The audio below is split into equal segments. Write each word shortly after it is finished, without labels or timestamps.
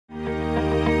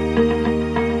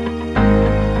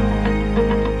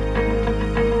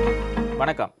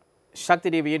வணக்கம். சக்தி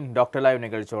டிவியின் doctor live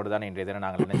நிகழ்ச்சியோடு தான் இன்றைய தினம்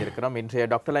நாங்கள் இணைஞ்சிருக்கிறோம். இன்றைய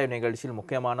டாக்டர் லைவ் நிகழ்ச்சியில்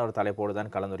முக்கியமான ஒரு தலைப்போடு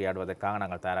தான் கலந்துரையாடுவதற்காக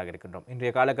நாங்கள் தயாராக இருக்கின்றோம்.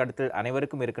 இன்றைய காலகட்டத்தில்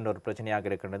அனைவருக்கும் இருக்கின்ற ஒரு பிரச்சனையாக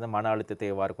இருக்கின்றது மன அழுத்தத்தை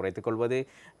எவ்வாறு குறைத்துக் கொள்வது,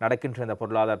 நடக்கின்ற இந்த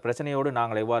பொருளாதார பிரச்சனையோடு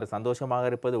நாங்கள் எவ்வாறு சந்தோஷமாக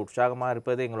இருப்பது, உற்சாகமாக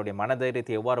இருப்பது, எங்களுடைய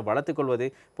மனதைரியத்தை எவ்வாறு வளர்த்துக் கொள்வது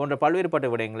போன்ற பல்வேறுபட்ட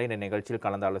விடயங்களை இந்த நிகழ்ச்சியில்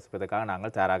கலந்து ஆலோசிப்பதற்காக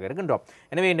நாங்கள் தயாராக இருக்கின்றோம்.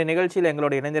 எனவே இந்த நிகழ்ச்சியில்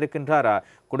எங்களோடு இணைந்திருக்கின்றார்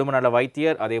குடும்ப நல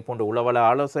வைத்தியர், அதே போன்று உளவள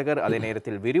ஆலோசகர், அதே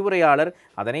நேரத்தில் விரிவுரையாளர்,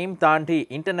 அதனையும் தாண்டி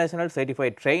இன்டர்நேஷனல்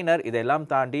சர்டிஃபைட் ட்ரெய்னர், இதெல்லாம்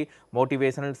தாண்டி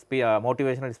மோட்டிவேஷனல்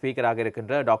ஸ்பீக்கராக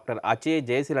இருக்கின்ற டாக்டர் அஜய்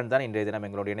ஜெயசீலன் தான் இன்றைய தினம்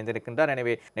எங்களோடு இணைந்திருக்கின்றார்.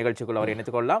 எனவே நிகழ்ச்சிக்குள் அவர்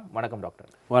இணைத்துக் கொள்ளலாம். வணக்கம் டாக்டர்.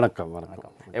 வணக்கம்.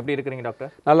 வணக்கம். எப்படி இருக்கிறீங்க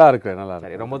டாக்டர்? நல்லா இருக்கிறேன். நல்லா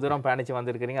இருக்கு. ரொம்ப தூரம் பயணிச்சு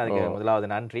வந்திருக்கிறீங்க, அதுக்கு முதலாவது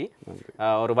நன்றி.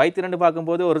 ஒரு வைத்தியர்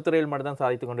பார்க்கும்போது ஒரு துறையில் மட்டும் தான்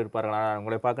சாதித்துக் கொண்டிருப்பார்கள். ஆனால்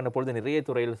உங்களை பார்க்கின்ற பொழுது நிறைய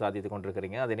துறையில் சாதித்துக்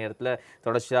கொண்டிருக்கிறீங்க. அதே நேரத்தில்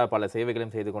தொடர்ச்சியாக பல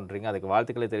சேவைகளையும் செய்து கொண்டிருக்கீங்க. அதுக்கு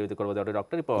வாழ்த்துக்களை தெரிவித்துக் கொள்வதோடு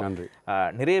டாக்டர், இப்போ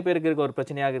நிறைய பேருக்கு இருக்க ஒரு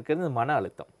பிரச்சனையாக இருக்கிறது மன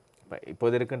அழுத்தம்.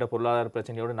 இப்போது இருக்கின்ற பொருளாதார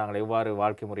பிரச்சனையோடு நாங்கள் எவ்வாறு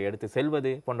வாழ்க்கை முறை எடுத்து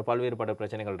செல்வது போன்ற பல்வேறுபட்ட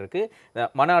பிரச்சனைகள் இருக்கு.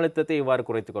 மன அழுத்தத்தை எவ்வாறு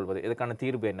குறைத்துக் கொள்வது, இதுக்கான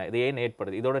தீர்வு என்ன, இது ஏன்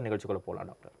ஏற்படுது, இதோட நிகழ்ச்சிக்குள்ள போகலாம்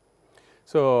டாக்டர்.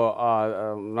 ஸோ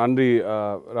நன்றி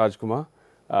ராஜ்குமார்.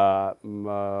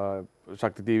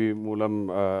 சக்தி டிவி மூலம்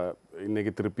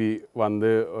இன்னைக்கு திருப்பி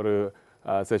வந்து ஒரு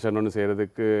செஷன் ஒன்று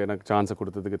செய்கிறதுக்கு எனக்கு சான்ஸை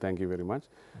கொடுத்ததுக்கு தேங்க்யூ வெரி மச்.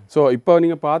 ஸோ இப்போ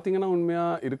நீங்கள் பார்த்தீங்கன்னா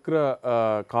உண்மையாக இருக்கிற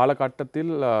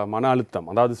காலகட்டத்தில் மன அழுத்தம்,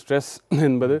 அதாவது ஸ்ட்ரெஸ்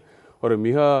என்பது ஒரு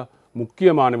மிக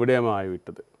முக்கியமான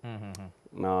விடயமாகிவிட்டது.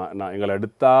 நான் எங்களை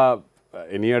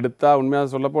எடுத்தா உண்மையாக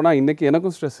சொல்ல போனால் இன்றைக்கி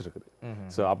எனக்கும் ஸ்ட்ரெஸ் இருக்குது.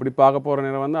 ஸோ அப்படி பார்க்க போகிற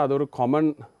நேரம் வந்து அது ஒரு காமன்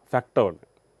ஃபேக்டர் ஒன்று.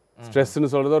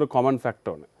 ஸ்ட்ரெஸ்ன்னு சொல்கிறது ஒரு காமன்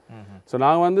ஃபேக்டர் ஒன்று. ஸோ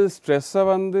நாங்கள் வந்து ஸ்ட்ரெஸ்ஸை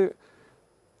வந்து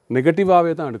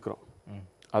நெகட்டிவாகவே தான் எடுக்கிறோம்.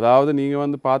 அதாவது நீங்கள்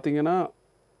வந்து பார்த்தீங்கன்னா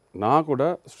நான் கூட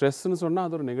ஸ்ட்ரெஸ்ன்னு சொன்னால்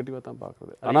அது ஒரு நெகட்டிவாக தான்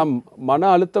பார்க்குறது. ஆனால் மன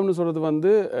அழுத்தம்னு சொல்கிறது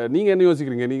வந்து நீங்கள் என்ன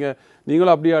யோசிக்கிறீங்க?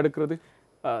 நீங்களும் அப்படியே எடுக்கிறது?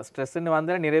 ஸ்ட்ரெஸ்ன்னு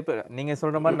வந்து நிறைய பேர் நீங்கள்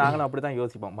சொல்கிற மாதிரி நாங்களும் அப்படி தான்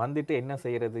யோசிப்போம். வந்துட்டு என்ன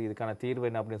செய்கிறது, இதுக்கான தீர்வு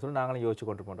என்ன அப்படின்னு சொல்லி நாங்களும் யோசிச்சு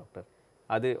கொண்டிருப்போம் டாக்டர்.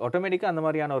 அது ஆட்டோமேட்டிக்காக அந்த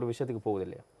மாதிரியான ஒரு விஷயத்துக்கு போகுது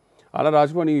இல்லையா? ஆனால்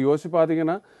ராஜ்குமார், நீங்கள் யோசிச்சு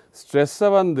பார்த்தீங்கன்னா ஸ்ட்ரெஸ்ஸை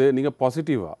வந்து நீங்கள்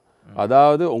பாசிட்டிவாக,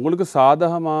 அதாவது உங்களுக்கு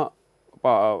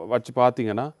சாதகமாக வச்சு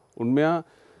பார்த்தீங்கன்னா உண்மையாக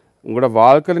உங்களோட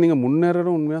வாழ்க்கையில் நீங்கள்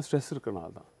முன்னேறணும். உண்மையாக ஸ்ட்ரெஸ் இருக்கிறனால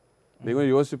தான்.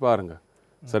 நீங்கள் யோசிச்சு பாருங்கள்.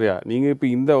 சரியா? நீங்கள்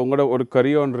இப்போ உங்களோட ஒரு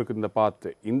கரியர் ஒன்று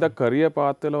இருக்குது, இந்த கரியர்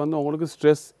பாத்தில் வந்து உங்களுக்கு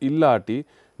ஸ்ட்ரெஸ் இல்லாட்டி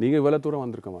நீங்கள் இவ்வளோ தூரம்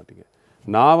வந்திருக்க மாட்டீங்க.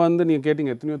 நான் வந்து நீங்கள்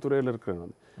கேட்டீங்க எத்தனையோ துறையில் இருக்கிறேன்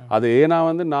வந்து. அது ஏன்னா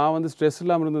வந்து நான் வந்து ஸ்ட்ரெஸ்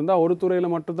இல்லாமல் இருந்திருந்தால் ஒரு துறையில்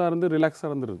மட்டும்தான் இருந்து ரிலாக்ஸாக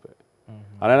இருந்துருப்பேன்.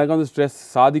 ஆனால் எனக்கு வந்து ஸ்ட்ரெஸ்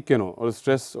சாதிக்கணும், ஒரு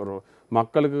ஸ்ட்ரெஸ், ஒரு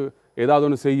மக்களுக்கு ஏதாவது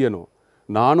ஒன்று செய்யணும்,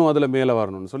 நானும் அதில் மேலே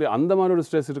வரணும்னு சொல்லி அந்த மாதிரி ஒரு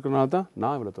ஸ்ட்ரெஸ் இருக்கிறனால தான்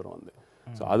நான் இவ்வளோ தூரம் வந்தேன்.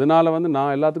 ஸோ அதனால் வந்து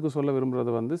நான் எல்லாத்துக்கும் சொல்ல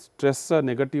விரும்புகிறது வந்து ஸ்ட்ரெஸ்ஸை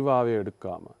நெகட்டிவாகவே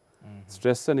எடுக்காமல்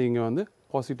ஸ்ட்ரெஸ்ஸை நீங்கள் வந்து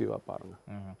பாசிட்டிவாக பாருங்கள்.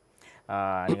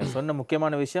 நீங்கள் சொன்ன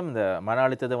முக்கியமான விஷயம், இந்த மன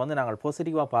அழுத்தத்தை வந்து நாங்கள்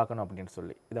பாசிட்டிவாக பார்க்கணும் அப்படின்னு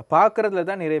சொல்லி. இதை பார்க்குறதுல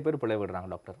தான் நிறைய பேர் பிழை விடுறாங்க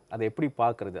டாக்டர். அதை எப்படி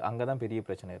பார்க்குறது, அங்கே தான் பெரிய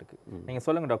பிரச்சனை இருக்குது. நீங்கள்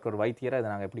சொல்லுங்கள் டாக்டர், வைத்தியராக இதை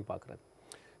நாங்கள் எப்படி பார்க்குறது?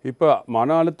 இப்போ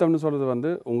மன அழுத்தம்னு சொல்கிறது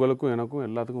வந்து உங்களுக்கும் எனக்கும்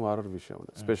எல்லாத்துக்கும் வர ஒரு விஷயம்.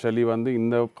 ஸ்பெஷலி வந்து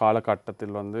இந்த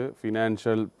காலகட்டத்தில் வந்து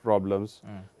ஃபினான்ஷியல் ப்ராப்ளம்ஸ்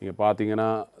நீங்கள் பார்த்தீங்கன்னா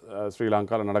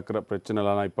ஸ்ரீலங்காவில் நடக்கிற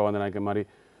பிரச்சனைலாம் இப்போ வந்து நினைக்கிற மாதிரி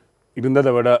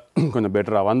இருந்ததை விட கொஞ்சம்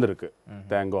பெட்டராக வந்திருக்கு,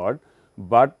 தேங்க் காட்.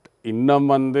 பட் இன்னும்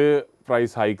வந்து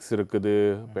ப்ரைஸ் ஹைக்ஸ் இருக்குது,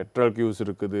 பெட்ரோல் கியூஸ்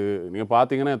இருக்குது, நீங்கள்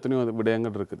பார்த்தீங்கன்னா எத்தனையோ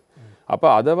விடயங்கள் இருக்குது. அப்போ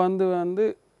அதை வந்து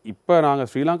இப்போ நாங்கள்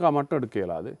ஸ்ரீலங்கா மட்டும் எடுக்க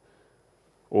இயலாது,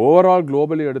 ஓவரால்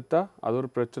குளோபலி எடுத்தால் அது ஒரு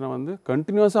பிரச்சனை வந்து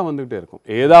கண்டினியூஸாக வந்துக்கிட்டே இருக்கும்.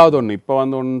 ஏதாவது ஒன்று இப்போ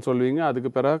வந்து ஒன்று சொல்லுவீங்க,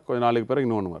 அதுக்கு பிறகு கொஞ்ச நாளைக்கு பிறகு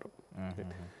இன்னொன்று வரும்.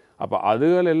 அப்போ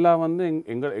அதுகள் எல்லாம் வந்து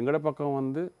எங்களோட பக்கம்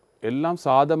வந்து எல்லாம்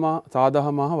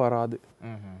சாதகமாக வராது.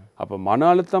 அப்போ மன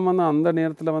அழுத்தம் வந்து அந்த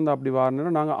நேரத்தில் வந்து அப்படி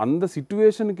வரணும்னா நாங்கள் அந்த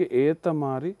சிச்சுவேஷனுக்கு ஏற்ற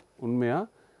மாதிரி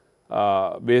உண்மையாக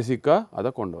பேசிக்காக அதை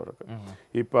கொண்டு வரக்கு.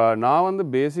 இப்போ நான் வந்து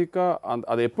பேசிக்காக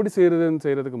அதை எப்படி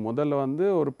செய்கிறதுக்கு முதல்ல வந்து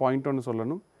ஒரு பாயிண்ட் ஒன்று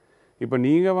சொல்லணும். இப்போ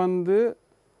நீங்கள் வந்து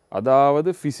அதாவது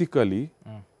ஃபிசிக்கலி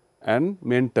அண்ட்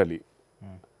மென்டலி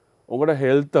உங்களோட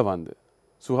ஹெல்த்தை வந்து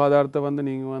சுகாதாரத்தை வந்து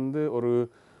நீங்கள் வந்து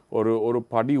ஒரு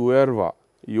படி உயர்வாக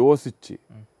யோசிச்சு,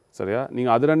 சரியா,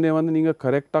 நீங்கள் அது ரெண்டே வந்து நீங்கள்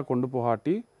கரெக்டாக கொண்டு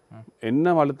போகாட்டி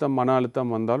என்ன மன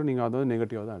அழுத்தம் வந்தாலும் நீங்கள் அதை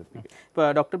நெகட்டிவாக தான் எடுப்பீங்க. இப்போ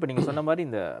டாக்டர், இப்போ நீங்கள் சொன்ன மாதிரி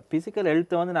இந்த ஃபிசிக்கல்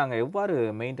ஹெல்த்தை வந்து நாங்கள் எவ்வாறு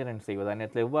மெயின்டெனன்ஸ் செய்வது, அந்த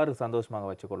நேரத்தில் எவ்வாறு சந்தோஷமாக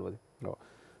வச்சுக்கொள்வது?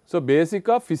 ஸோ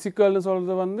பேசிக்காக ஃபிசிக்கல்னு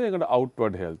சொல்கிறது வந்து எங்களோட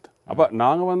அவுட்வர்ட் ஹெல்த். அப்போ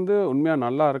நாங்கள் வந்து உண்மையாக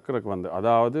நல்லா இருக்கிறதுக்கு வந்து,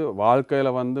 அதாவது வாழ்க்கையில்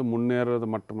வந்து முன்னேறது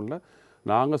மட்டும் இல்லை,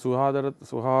 நாங்கள்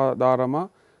சுகாதாரமாக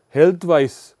ஹெல்த்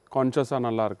வைஸ் கான்ஷியஸாக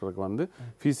நல்லா இருக்கிறதுக்கு வந்து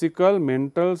ஃபிசிக்கல்,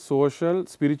 மென்டல், சோஷியல்,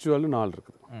 ஸ்பிரிச்சுவல்னு 4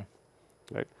 இருக்குது.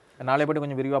 ரைட், நாளை பற்றி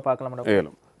கொஞ்சம் விரிவாக பார்க்கலாம்.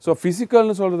 ஏழும். ஸோ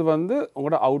ஃபிசிக்கல்னு சொல்கிறது வந்து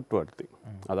உங்களோட அவுட்வர்ட் திங்.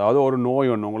 அதாவது ஒரு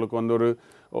நோய் ஒன்று உங்களுக்கு வந்து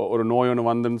ஒரு நோய் ஒன்று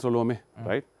வந்துன்னு சொல்லுவோமே,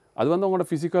 ரைட், அது வந்து உங்களோட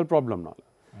ஃபிசிக்கல் ப்ராப்ளம்னால.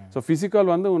 ஸோ ஃபிசிக்கல்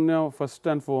வந்து இன்னும் first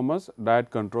and foremost diet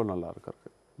control நல்லா இருக்கிறது,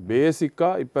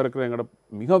 பேசிக்காக இப்போ இருக்கிற எங்களோட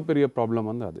மிகப்பெரிய ப்ராப்ளம்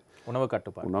வந்து அது உணவு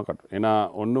கட்டுப்பாடு. ஏன்னா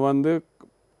ஒன்று வந்து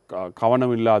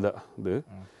கவனம் இல்லாத இது,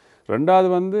 ரெண்டாவது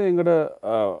வந்து எங்களோட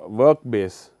ஒர்க்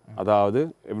பேஸ், அதாவது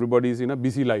everybody is in a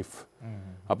busy life.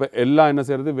 அப்போ எல்லாம் என்ன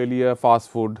செய்கிறது, வெளியே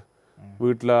ஃபாஸ்ட் ஃபுட்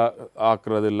வீட்டில்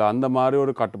ஆக்குறது இல்லை, அந்த மாதிரி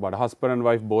ஒரு கட்டுப்பாடு. Husband and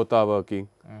wife both are working.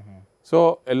 So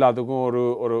எல்லாத்துக்கும் ஒரு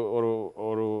ஒரு ஒரு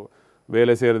ஒரு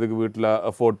வேலை செய்கிறதுக்கு வீட்டில்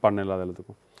அஃபோர்ட் பண்ண இல்லாத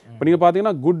எல்லாத்துக்கும். இப்போ நீங்கள்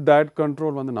பார்த்தீங்கன்னா குட் டயட்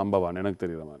கண்ட்ரோல் வந்து நம்பர் 1 எனக்கு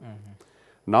தெரியுற மாதிரி.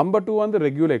 நம்பர் 2 வந்து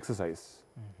ரெகுலர் எக்ஸசைஸ்.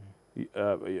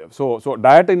 ஸோ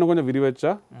டயட்டை இன்னும் கொஞ்சம்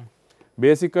விரிவச்சா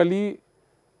பேசிக்கலி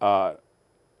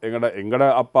எங்கட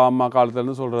அப்பா அம்மா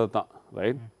காலத்துலேருந்து சொல்கிறது தான்,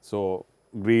 right? So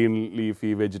green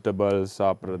leafy vegetables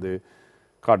சாப்பிட்றது,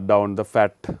 கட் டவுன் த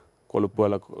ஃபேட்,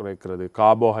 கொழுப்புகளை குறைக்கிறது,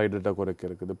 கார்போஹைட்ரேட்டை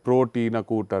குறைக்கிறது, ப்ரோட்டீனை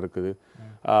கூட்ட இருக்குது,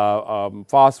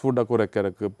 ஃபாஸ்ட் ஃபுட்டை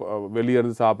குறைக்கிறதுக்கு,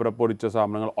 வெளியேருந்து சாப்பிட்ற பொரிச்ச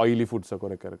சாப்பிட்றவங்க ஆயிலி ஃபுட்ஸை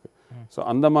குறைக்கிறதுக்கு. ஸோ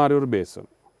அந்த மாதிரி ஒரு பேஸ்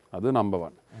அது number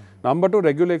 1. Number 2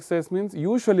 regular exercise means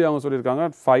usually அவங்க சொல்லியிருக்காங்க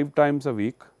 5 times a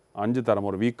week, 5 தரம்,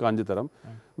 ஒரு வீக் 5 தரம்,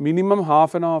 மினிமம்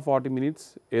 ½ an hour 40 minutes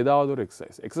ஏதாவது ஒரு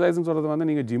எக்ஸசைஸ்ன்னு சொல்கிறது வந்து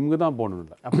நீங்கள் ஜிம்முக்கு தான் போகணும்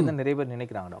இல்லை. அப்படி தான் நிறைய பேர்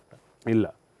நினைக்கிறாங்க டாக்டர்.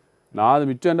 இல்லை, நான் அது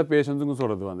மிச்சம் என்ன பேஷண்ட்ஸுக்கும்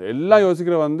சொல்கிறது வந்து எல்லாம்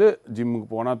யோசிக்கிற வந்து ஜிம்முக்கு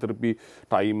போனால் திருப்பி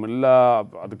டைம் இல்லை,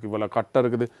 அதுக்கு இவ்வளோ கட்டை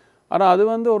இருக்குது. ஆனால் அது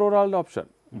வந்து ஒரு ஆள் ஆப்ஷன்.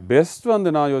 பெஸ்ட் வந்து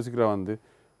நான் யோசிக்கிற வந்து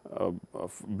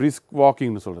பிரிஸ்க்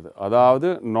வாக்கிங்னு சொல்கிறது, அதாவது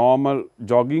நார்மல்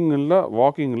ஜாகிங் இல்லை,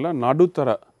 வாக்கிங் இல்லை, நடுத்தர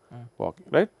வாக்கிங்,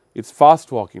 ரைட்? இட்ஸ்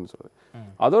ஃபாஸ்ட் வாக்கிங்னு சொல்கிறது.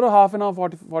 அது ஒரு ½ an hour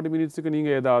 40 minutesக்கு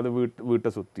நீங்கள் ஏதாவது வீட்டை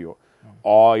சுற்றியோ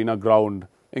இன் அ கிரவுண்ட்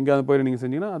எங்கேயாவது போய் நீங்கள்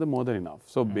செஞ்சீங்கன்னா அது மோர் தென் enough.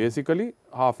 So basically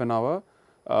 ½ an hour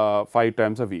 5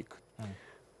 times a week.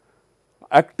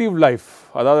 Active life,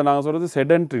 அதாவது நாங்கள் சொல்கிறது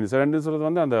செடென்ட்ரி சொல்கிறது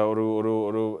வந்து அந்த ஒரு ஒரு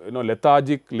ஒரு இன்னும்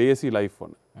லெத்தாஜிக் லேசி லைஃப்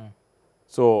ஒன்று.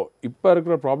 ஸோ இப்போ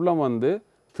இருக்கிற ப்ராப்ளம் வந்து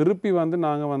திருப்பி வந்து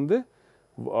நாங்கள் வந்து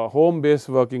ஹோம் பேஸ்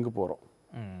ஒர்க்கிங்க்கு போகிறோம்.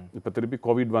 இப்போ திருப்பி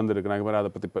கோவிட் வந்துருக்கு, நாங்கள் அதை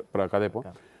பற்றி கதைப்போம்.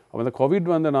 அப்போ அந்த கோவிட்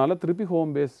வந்தனால திருப்பி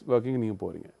ஹோம் பேஸ் ஒர்க்கிங் நீங்கள்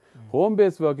போகிறீங்க. ஹோம்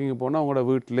பேஸ் ஒர்க்கிங் போனால் உங்களோட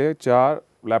வீட்டிலே சேர்,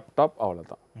 லேப்டாப்,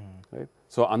 அவ்வளோதான், ரைட்?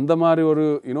 ஸோ அந்த மாதிரி ஒரு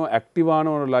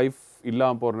ஆக்டிவான ஒரு லைஃப்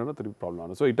இல்லாமல் போகிறதுனால திருப்பி ப்ராப்ளம்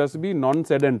ஆகும். ஸோ இட் ஹஸ் பி நான்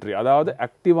செடென்ட்ரி, அதாவது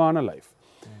ஆக்டிவான லைஃப்.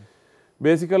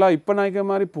 பேசிக்கலாக இப்போ நினைக்கிற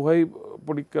மாதிரி புகை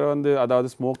பிடிக்கிற வந்து, அதாவது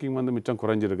ஸ்மோக்கிங் வந்து மிச்சம்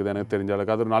குறைஞ்சிருக்குது எனக்கு தெரிஞ்ச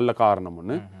அளவுக்கு. அது ஒரு நல்ல காரணம்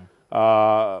ஒன்று.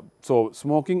 So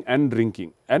smoking and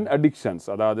drinking and addictions,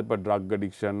 அதாவது இப்போ ட்ரக்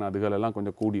அடிக்ஷன் அதுகளெல்லாம்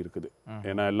கொஞ்சம் கூடி இருக்குது.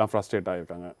 ஏன்னா எல்லாம் ஃப்ரஸ்ட்ரேட்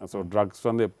ஆகிருக்காங்க. ஸோ ட்ரக்ஸ்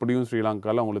வந்து எப்படியும்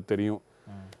ஸ்ரீலங்காவில் உங்களுக்கு தெரியும்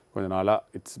கொஞ்ச நாளாக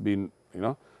இட்ஸ் பீன்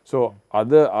யூனோ. ஸோ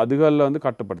அதுகளில் வந்து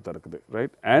கட்டுப்படுத்த இருக்குது,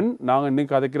 ரைட்? அண்ட் நாங்கள்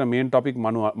இன்றைக்கி கதைக்கிற மெயின் டாபிக்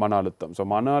மன அழுத்தம். ஸோ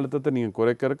மன அழுத்தத்தை நீங்கள்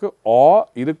குறைக்கிறதுக்கு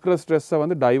இருக்கிற ஸ்ட்ரெஸ்ஸை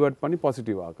வந்து டைவர்ட் பண்ணி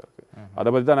பாசிட்டிவ் ஆகிறதுக்கு, அதை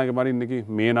பற்றி தான் நாங்கள் மாதிரி இன்றைக்கி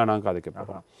மெயினாக நாங்கள் கதைக்க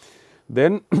போகிறோம்.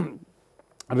 தென்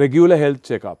ரெகுலர் ஹெல்த்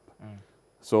செக்அப்.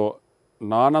 ஸோ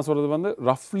நான் சொல்கிறது வந்து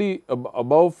ரஃப்லி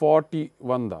அபவ் 40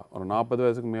 வந்தால், ஒரு 40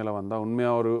 வயசுக்கு மேலே வந்தால்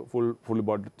உண்மையாக ஒரு ஃபுல்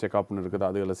பாடி செக்அப்னு இருக்குது.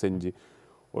 அதுகளை செஞ்சு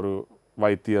ஒரு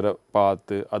வைத்தியரை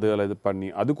பார்த்து அதுகளை இது பண்ணி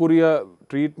அதுக்குரிய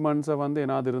ட்ரீட்மெண்ட்ஸை வந்து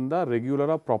என்னது இருந்தால்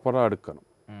ரெகுலராக ப்ராப்பராக எடுக்கணும்,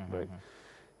 right?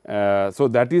 So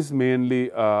that is mainly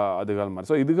அதுகள் மாதிரி.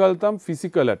 ஸோ இதுகள் தான்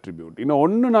ஃபிசிக்கல் அட்ரிபியூட். இன்னும்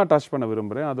ஒன்று நான் டச் பண்ண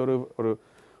விரும்புகிறேன், அது ஒரு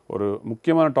ஒரு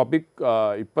முக்கியமான டாபிக்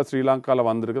இப்போ ஸ்ரீலங்காவில்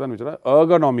வந்திருக்குதுன்னு வச்சுன்னா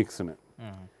எர்கனாமிக்ஸ்னு.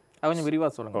 கொஞ்சம்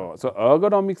விரிவாக சொல்லுங்கள். ஸோ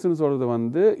எர்கனாமிக்ஸ்னு சொல்கிறது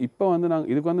வந்து இப்போ வந்து நாங்கள்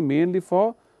இதுக்கு வந்து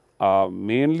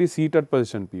mainly seated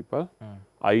position people,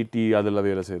 ID அதில்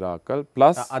வேலை செய்கிற ஆட்கள்,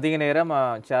 ப்ளஸ் அதிக நேரம்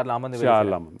சேர்ல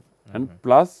அமர்ந்து அண்ட்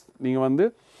ப்ளஸ் நீங்கள் வந்து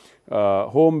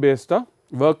ஹோம்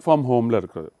பேஸ்டாக ஒர்க் ஃப்ரம் ஹோமில்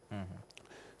இருக்கிறது.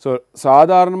 ஸோ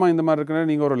சாதாரணமாக இந்த மாதிரி இருக்கிற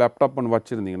நீங்கள் ஒரு லேப்டாப் ஒன்று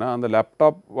வச்சுருந்தீங்கன்னா அந்த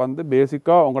லேப்டாப் வந்து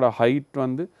பேசிக்காக உங்களோட ஹைட்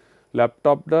வந்து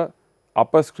லேப்டாப்பில்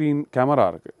அப்பர் ஸ்க்ரீன் கேமரா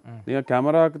இருக்குது. நீங்கள்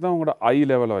கேமராவுக்கு தான் உங்களோட ஐ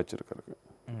லெவலில் வச்சுருக்கிறது,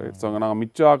 ரைட்? ஸோ நாங்கள்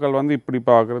மிச்ச ஆக்கள் வந்து இப்படி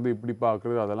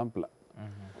பார்க்குறது அதெல்லாம் இல்லை.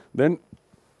 தென்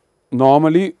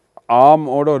நார்மலி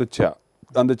ஆர்மோட ஒரு சேர்,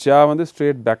 அந்த சேர் வந்து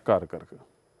ஸ்ட்ரெயிட் பேக்காக இருக்கிறது.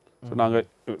 ஸோ நாங்கள்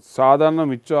சாதாரண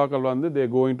மிச்ச ஆக்கள் வந்து they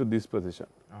going to this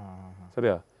position,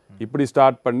 சரியா? இப்படி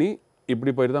ஸ்டார்ட் பண்ணி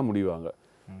இப்படி போயிட்டு தான் முடிவாங்க.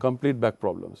 Complete back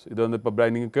problems. இது வந்து இப்போ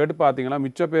நீங்கள் கேட்டு பார்த்தீங்கன்னா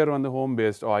மிச்ச பேர் வந்து ஹோம்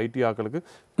பேஸ்ட் ஐடி ஆக்களுக்கு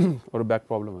ஒரு பேக்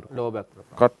ப்ராப்ளம் இருக்கும், லோ பேக்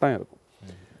கரெக்டாக இருக்கும்.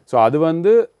 ஸோ அது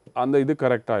வந்து அந்த இது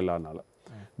கரெக்டாக இல்லாதனால.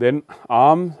 தென்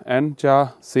ஆர்ம் அண்ட் சா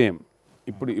சேம்,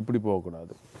 இப்படி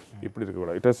போகக்கூடாது, இப்படி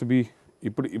இருக்கக்கூடாது. இட் ஹஸ் டு பி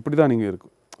இப்படி தான் நீங்கள்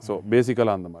இருக்கும். ஸோ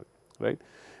பேசிக்கலாக அந்த மாதிரி, right?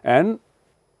 And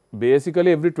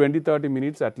basically every 20-30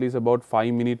 minutes at least about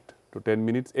 5 minutes to 10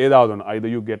 minutes ஏதாவது ஒன்று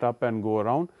Hyder you get up and go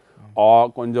around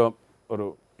கொஞ்சம் ஒரு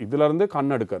இதுலேருந்து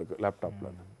கண்ணெடுக்க இருக்குது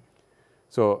லேப்டாப்பில்.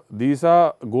 ஸோ தீஸ் ஆர்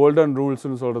கோல்டன்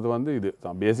ரூல்ஸ்னு சொல்கிறது வந்து இது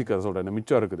தான் பேசிக்காக சொல்கிறேன்,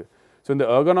 மிச்சம் இருக்குது. ஸோ இந்த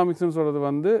எர்கனாமிக்ஸ்னு சொல்கிறது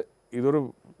வந்து இது ஒரு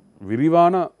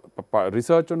விரிவான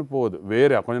ரிசர்ச் ஒன்று போகுது,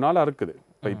 வேறு கொஞ்ச நாளாக இருக்குது.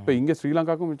 இப்போ இங்கே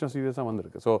ஸ்ரீலங்காவுக்கும் மிச்சம் சீரியஸாக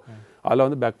வந்திருக்கு. ஸோ அதில்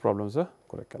வந்து பேக் ப்ராப்ளம்ஸை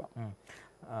குறைக்கலாம்.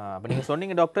 அப்போ நீங்கள்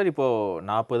சொன்னீங்க டாக்டர், இப்போது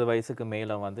 40 வயசுக்கு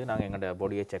மேலே வந்து நாங்கள் எங்களோட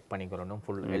பாடியை செக் பண்ணிக்கிறோம்,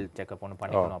 ஃபுல் ஹெல்த் செக்அப் ஒன்று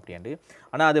பண்ணிக்கணும் அப்படின்ட்டு.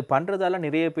 ஆனால் அது பண்ணுறதால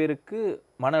நிறைய பேருக்கு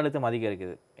மன அழுத்தம்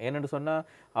அதிகரிக்குது. ஏன்னு சொன்னால்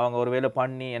அவங்க ஒரு வேலை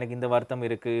பண்ணி எனக்கு இந்த வருத்தம்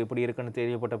இருக்குது இப்படி இருக்குன்னு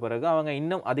தெரியப்பட்ட பிறகு அவங்க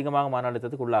இன்னும் அதிகமாக மன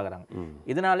அழுத்தத்துக்கு உள்ளாகிறாங்க.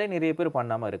 இதனாலே நிறைய பேர்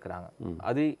பண்ணாமல் இருக்கிறாங்க.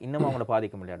 அது இன்னும் அவங்கள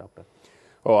பாதிக்க முடியாது டாக்டர்?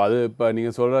 அது இப்போ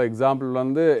நீங்கள் சொல்கிற எக்ஸாம்பிள்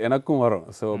வந்து எனக்கும் வரும்.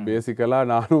 ஸோ பேசிக்கலாக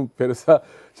நானும் பெருசாக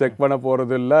செக் பண்ண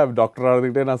போகிறது இல்லை, டாக்டராக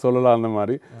இருந்துக்கிட்டே நான் சொல்லலாம் அந்த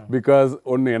மாதிரி. பிகாஸ்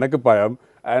ஒன்று எனக்கு பயம்,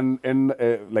 அண்ட்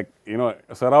லைக்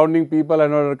சரௌண்டிங் பீப்புள்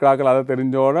என்னோட இருக்கிறார்கள் அதை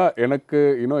தெரிஞ்சோன்னா எனக்கு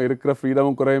இருக்கிற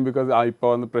ஃப்ரீடமும் குறையும். பிகாஸ் இப்போ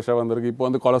வந்து ப்ரெஷர் வந்திருக்கு, இப்போ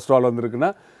வந்து கொலஸ்ட்ரால்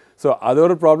வந்திருக்குன்னா ஸோ அது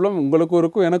ஒரு ப்ராப்ளம் உங்களுக்கும்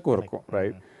இருக்கும் எனக்கும் இருக்கும்,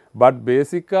 ரைட்? பட்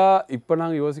பேசிக்காக இப்போ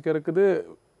நாங்கள் யோசிக்க இருக்குது,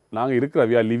 நாங்கள் இருக்கிற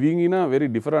we are living in a very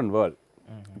different world.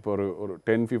 இப்போ ஒரு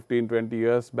 10, 15, 20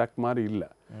 இயர்ஸ் பேக் மாதிரி இல்லை.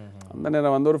 அந்த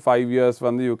நேரம் வந்து ஒரு 5 இயர்ஸ்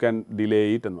வந்து யூ கேன் டிலே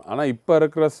இட். ஆனால் இப்போ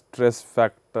இருக்கிற ஸ்ட்ரெஸ்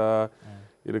ஃபேக்டர்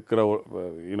இருக்கிற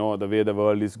த வே த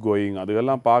வேர்ல்ட் இஸ் கோயிங்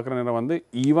அதெல்லாம் பார்க்குற நேரம் வந்து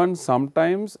ஈவன்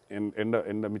சம்டைம்ஸ்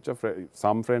எந்த மிச்ச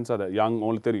சம் ஃப்ரெண்ட்ஸ் அதை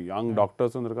உங்களுக்கு தெரியும், யங்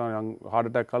டாக்டர்ஸ் வந்துருக்காங்க, யங் ஹார்ட்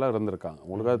அட்டாக்கால் இருந்திருக்காங்க,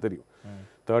 உங்களுக்கு அது தெரியும்.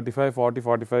 35, 40,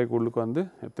 45 உள்ளுக்கு வந்து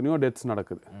எத்தனையோ டெத்ஸ்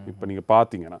நடக்குது இப்போ நீங்கள்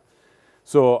பார்த்தீங்கன்னா.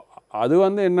 ஸோ அது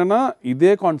வந்து என்னன்னா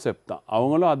இதே கான்செப்ட் தான்,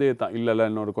 அவங்களும் அதே தான், இல்லை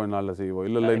இன்னொரு கொஞ்ச நாளில் செய்வோம்,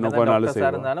 இல்லை இன்னும் கொஞ்ச நாளில்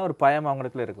செய்வோம், ஒரு பயம்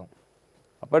அவங்களுக்குள்ள இருக்கும்.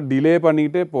 அப்போ டிலே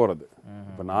பண்ணிக்கிட்டே போகிறது.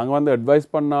 இப்போ நாங்கள் வந்து அட்வைஸ்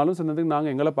பண்ணாலும் சின்னதுக்கு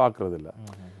நாங்கள் எங்களை பார்க்குறது இல்லை.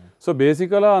 ஸோ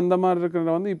பேசிக்கலாக அந்த மாதிரி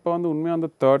இருக்கிறத வந்து இப்போ வந்து உண்மையாக அந்த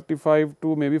 35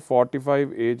 to maybe 45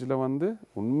 ஏஜில் வந்து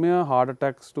உண்மையாக ஹார்ட்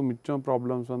அட்டாக்ஸ் டு மிச்சம்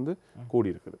ப்ராப்ளம்ஸ் வந்து கூடி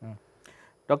இருக்குது.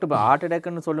 டாக்டர், இப்போ ஹார்ட்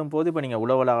அட்டாக்னு சொல்லும்போது இப்போ நீங்கள்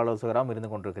உளவல ஆலோசகராக இருந்து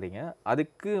கொண்டிருக்கிறீங்க,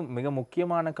 அதுக்கு மிக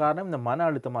முக்கியமான காரணம் இந்த மன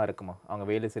அழுத்தமாக இருக்குமா? அவங்க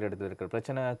வேலை செய்கிற இடத்துல இருக்கிற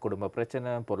பிரச்சனை, குடும்ப பிரச்சனை,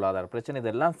 பொருளாதார பிரச்சனை,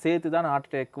 இதெல்லாம் சேர்த்து தான் ஹார்ட்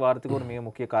அட்டாக் வரதுக்கு ஒரு மிக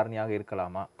முக்கிய காரணியாக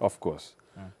இருக்கலாமா? ஆஃப்கோர்ஸ்.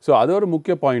 ஸோ அது ஒரு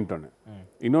முக்கிய பாயிண்ட் ஒன்று.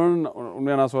 இன்னொன்று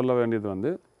உண்மையாக நான் சொல்ல வேண்டியது வந்து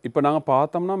இப்போ நாங்கள்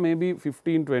பார்த்தோம்னா மேபி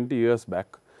 15, 20 இயர்ஸ்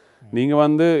பேக் நீங்கள்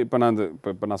வந்து இப்போ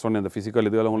நான் சொன்னேன் இந்த ஃபிசிக்கல்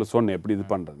இதுகளை உங்களுக்கு சொன்னேன் எப்படி இது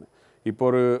பண்ணுறது. இப்போ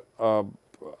ஒரு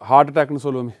ஹார்ட் அட்டாக்னு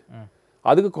சொல்லுவோமே,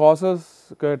 அதுக்கு காசஸ்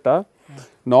கேட்டால்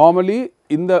நார்மலி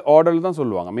இந்த ஆர்டரில் தான்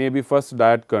சொல்லுவாங்க. Maybe first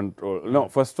diet control,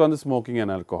 first வந்து smoking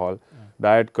and alcohol,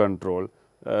 diet control,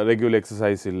 regular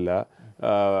exercise இல்லை,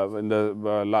 இந்த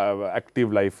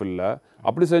ஆக்டிவ் லைஃப் இல்லை,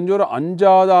 அப்படி செஞ்ச ஒரு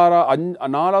 4வது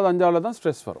 5வது தான்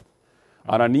ஸ்ட்ரெஸ் வரும்.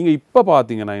 ஆனால் நீங்கள் இப்போ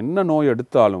பார்த்தீங்கன்னா என்ன நோய்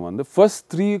எடுத்தாலும் வந்து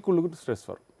ஃபர்ஸ்ட் 3க்குள்ளுக்கு ஸ்ட்ரெஸ்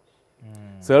வரும்.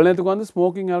 சில நேரத்துக்கு வந்து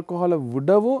ஸ்மோக்கிங் ஆல்கஹாலை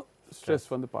விடவும் ஸ்ட்ரெஸ்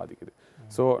வந்து பாதிக்குது.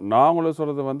 ஸோ நான் உங்களுக்கு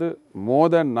சொல்கிறது வந்து மோர்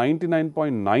தேன்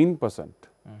 99.9%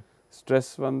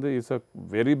 ஸ்ட்ரெஸ் வந்து is a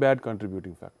very bad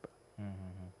contributing factor.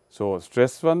 So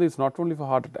stress வந்து it's not only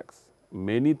for heart attacks,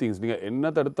 many things. நீங்கள்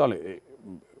என்ன தடுத்தாலும்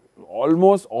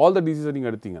ஆல்மோஸ்ட் ஆல் த டிசீஸை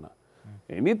நீங்கள் எடுத்தீங்கன்னா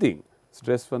எனி திங்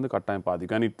ஸ்ட்ரெஸ் வந்து கட்டாயம்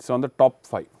பாதிக்கும். And it's on the top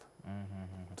 5.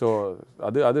 So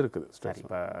அது இருக்குது ஸ்ட்ரெஸ்.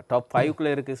 இப்போ டாப் 5க்குள்ளே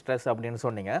இருக்குது ஸ்ட்ரெஸ் அப்படின்னு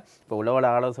சொன்னீங்க. இப்போ உளவல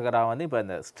ஆலோசகராக வந்து இப்போ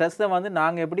இந்த ஸ்ட்ரெஸ்ஸை வந்து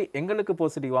நாங்கள் எப்படி எங்களுக்கு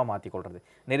பாசிட்டிவாக மாற்றிக்கொள்கிறது?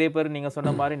 நிறைய பேர் நீங்கள்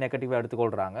சொன்ன மாதிரி நெகட்டிவாக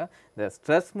எடுத்துக்கொள்கிறாங்க. இந்த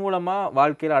ஸ்ட்ரெஸ் மூலமாக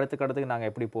வாழ்க்கையில் அடுத்த கட்டத்துக்கு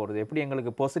நாங்கள் எப்படி போகிறது, எப்படி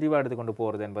எங்களுக்கு பாசிட்டிவாக எடுத்துக்கொண்டு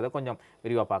போகிறது என்பதை கொஞ்சம்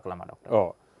விரிவாக பார்க்கலாமா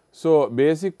டாக்டர்? ஸோ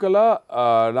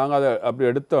பேசிக்கலாக நாங்கள் அதை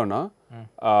அப்படி எடுத்தோன்னா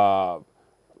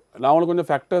நான் உங்களுக்கு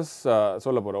கொஞ்சம் ஃபேக்டர்ஸ்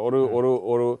சொல்ல போகிறேன்.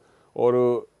 ஒரு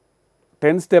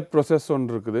 10-step ப்ரொசஸ்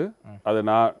ஒன்று இருக்குது, அது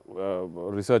நான்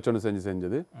ரிசர்ச் ஒன்று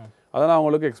செஞ்சது, அதை நான்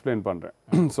உங்களுக்கு எக்ஸ்பிளைன் பண்ணுறேன்.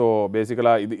 ஸோ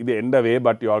பேசிக்கலாக இது எந்த வே,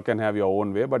 but you all can have your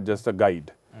own way, but just a guide.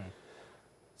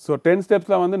 So 10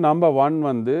 ஸ்டெப்ஸில் வந்து நம்பர் 1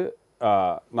 வந்து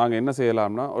நாங்கள் என்ன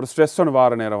செய்யலாம்னா, ஒரு ஸ்ட்ரெஸ் ஒன்று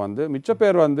வார நேரம் வந்து மிச்ச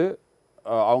பேர் வந்து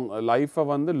அவங்க லைஃப்பை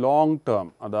வந்து லாங் டேர்ம்,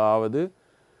 அதாவது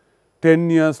 10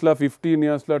 இயர்ஸில் 15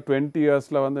 இயர்ஸில் 20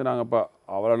 இயர்ஸில் வந்து நாங்கள் இப்போ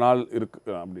அவ்வளோ நாள்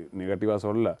அப்படி நெகட்டிவாக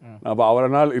சொல்ல, நான் இப்போ அவ்வளோ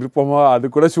நாள் இருப்போமா அது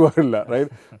கூட ஷுவர் இல்லை,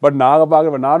 ரைட்? பட்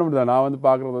நானும் தான் நான் வந்து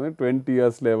பார்க்குறது வந்து 20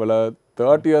 இயர்ஸ் லெவலில்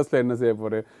 30 இயர்ஸில் என்ன செய்ய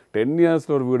போகிறேன், 10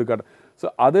 இயர்ஸில் ஒரு வீடு கட்ட. ஸோ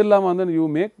அது இல்லாமல் வந்து you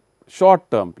make short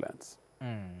term plans.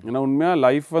 ஏன்னா உண்மையாக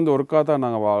லைஃப் வந்து ஒருக்கா தான்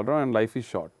நாங்கள் வாழ்கிறோம், அண்ட் லைஃப் இஸ்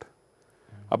ஷார்ட்.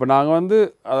 அப்போ நாங்கள் வந்து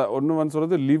ஒன்று வந்து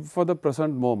சொல்கிறது லிவ் ஃபார் த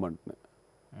ப்ரெசன்ட் மூமெண்ட்னு,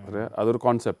 அது ஒரு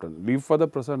concept. Live for the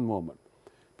present moment.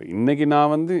 இப்போ இன்றைக்கி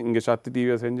நான் வந்து இங்கே சக்தி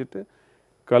டிவியை செஞ்சுட்டு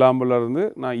கலாம்புலேருந்து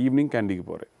நான் ஈவினிங் கேண்டிக்கு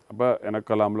போகிறேன். அப்போ எனக்கு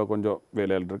கலாம்பில் கொஞ்சம்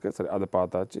வேலைகள் இருக்குது, சரி அதை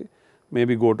பார்த்தாச்சு,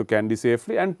 maybe go to candy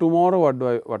safely, and tomorrow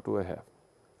what do I have,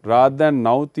 rather than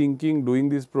now thinking doing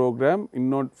this program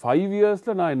இன்னொரு 5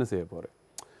 இயர்ஸில் நான் என்ன செய்ய போகிறேன்.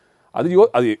 அது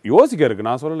யோசிக்க இருக்குது.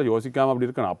 நான் சொல்லலை யோசிக்காமல் அப்படி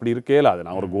இருக்கேன், அப்படி இருக்கே அது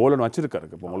நான் ஒரு கோலன் வச்சுருக்கேன்.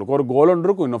 இப்போ உங்களுக்கு ஒரு கோலன்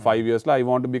இருக்கும், இன்னும் 5 இயர்ஸில் I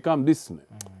want to become திஸ்ன்னு,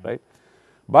 right?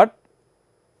 But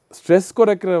stress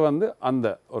குறைக்கிற வந்து அந்த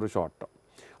ஒரு ஷார்ட் டேர்ம்.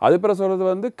 அதுக்கப்புறம் சொல்கிறது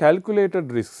வந்து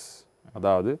கால்குலேட்டட் ரிஸ்க்ஸ்.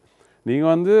 அதாவது நீங்கள்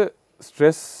வந்து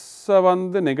ஸ்ட்ரெஸ்ஸை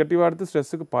வந்து நெகட்டிவாக எடுத்து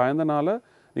ஸ்ட்ரெஸ்ஸுக்கு பயந்தனால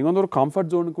நீங்கள் வந்து ஒரு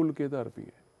கம்ஃபர்ட் ஜோனுக்குள்ளுக்கே தான்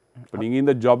இருப்பீங்க. இப்போ நீங்கள்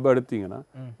இந்த ஜாப் எடுத்தீங்கன்னா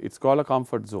it's call a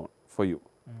comfort zone for you,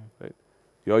 right?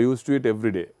 You are use to it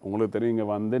everyday. உங்களுக்கு தெரியும் இங்கே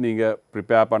வந்து நீங்கள்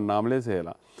ப்ரிப்பேர் பண்ணாமலே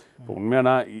செய்யலாம். இப்போ உண்மையாக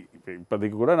நான்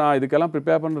இப்போதைக்கு கூட நான் இதுக்கெல்லாம்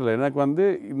ப்ரிப்பேர் பண்ணுறதில்ல. எனக்கு வந்து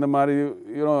இந்த மாதிரி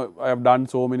you know I have done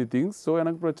so many things. So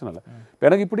எனக்கு பிரச்சனை இல்லை. இப்போ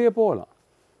எனக்கு இப்படியே போகலாம்.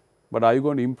 But I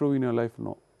Gond improve in your life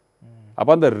no.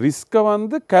 அப்போ அந்த ரிஸ்க்கை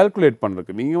வந்து கால்குலேட்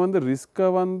பண்ணுறதுக்கு நீங்கள் வந்து ரிஸ்க்கை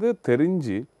வந்து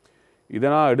தெரிஞ்சு இதை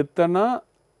நான் எடுத்தேன்னா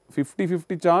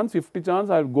 50-50 சான்ஸ் 50 சான்ஸ்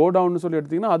ஐ கோ டவுன்னு சொல்லி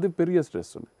எடுத்திங்கன்னா அது பெரிய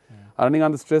ஸ்ட்ரெஸ் ஒன்று. ஆனால் நீங்கள்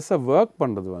அந்த ஸ்ட்ரெஸ்ஸை ஒர்க்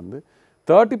பண்ணுறது வந்து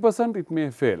 30% it may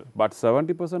fail, but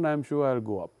 70% I am sure I will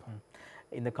go அப்.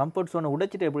 இந்த கம்ஃபர்ட் ஜோனை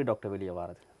உடைச்சிட்டு எப்படி டாக்டர் வெளியே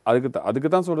வரது? அதுக்கு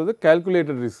தான் சொல்கிறது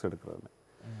கால்குலேட்டட் ரிஸ்க் எடுக்கிறது.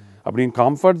 அப்படி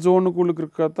கம்ஃபர்ட் ஜோனுக்குள்ளுக்கு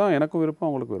இருக்கிறது தான் எனக்கும் விருப்பம்,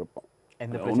 உங்களுக்கு விருப்பம்.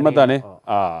 உண்மை தானே?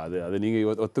 அது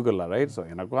நீங்கள் ஒத்துக்கலாம், ரைட்? ஸோ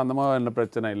எனக்கும் அந்த மாதிரி என்ன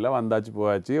பிரச்சனை இல்லை, வந்தாச்சு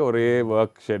போயாச்சு, ஒரே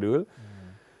ஒர்க் ஷெடியூல்.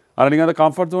 ஆனால் நீங்கள் அந்த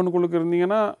கம்ஃபர்ட் ஜோனுக்குள்ளுக்கு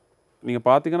இருந்தீங்கன்னா நீங்கள்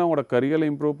பார்த்தீங்கன்னா உங்களோட கரியரை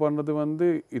இம்ப்ரூவ் பண்ணுறது வந்து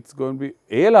இட்ஸ் கோன் பி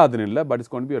ஏலாதுன்னு இல்லை, but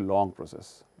it's gonna be a long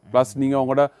process. Plus நீங்கள்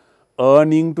உங்களோட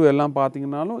ஏர்னிங் டு எல்லாம்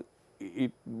பார்த்தீங்கன்னாலும்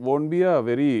it won't be a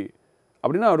very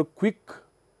அப்படின்னா ஒரு குவிக்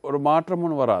ஒரு மாற்றம்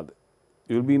ஒன்று வராது.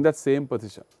 You will be in that same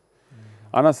position.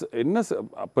 ஆனால் என்ன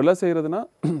பிள்ளை செய்கிறதுனா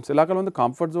சிலாக்கள் வந்து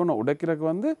கம்ஃபர்ட் ஜோனை உடைக்கிறதுக்கு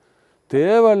வந்து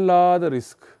தேவையில்லாத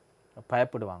ரிஸ்க்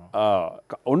பயப்படுவாங்க.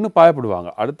 ஒன்று பயப்படுவாங்க.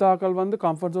 அடுத்த ஆக்கள் வந்து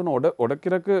கம்ஃபர்ட் ஜோனை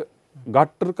உடைக்கிறதுக்கு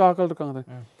கட் இருக்க ஆக்கள் இருக்காங்க.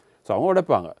 ஸோ அவங்க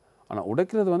உடைப்பாங்க. ஆனால்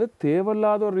உடைக்கிறது வந்து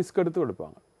தேவையில்லாத ஒரு ரிஸ்க் எடுத்து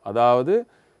உடைப்பாங்க. அதாவது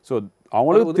ஸோ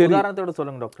அவங்களுக்கு உதாரணத்தோட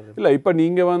சொல்லுங்க டாக்டர். இல்லை இப்போ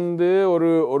நீங்கள் வந்து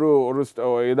ஒரு ஒரு ஒரு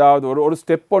ஏதாவது ஒரு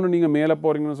ஸ்டெப் ஒன்று நீங்கள் மேலே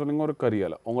போகிறீங்கன்னு சொல்லுங்க, ஒரு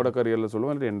கரியரில் உங்களோட கரியரில்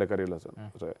சொல்லுவோம், இல்லை எந்த கரியரில்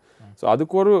சொல்லுங்கள். ஸோ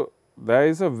அதுக்கு ஒரு there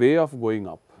is a way of going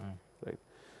up, right?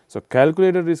 So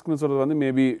calculated riskனு சொல்கிறது வந்து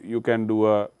மேபி யூ கேன் டூ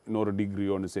இன்னொரு டிகிரி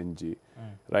ஒன்று செஞ்சு,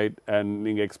 ரைட்? அண்ட்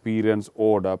நீங்கள்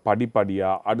எக்ஸ்பீரியன்ஸோட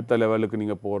படிப்படியாக அடுத்த லெவலுக்கு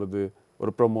நீங்கள் போகிறது,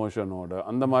 ஒரு ப்ரொமோஷனோட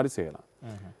அந்த மாதிரி செய்யலாம்.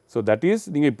 ஸோ தட் இஸ்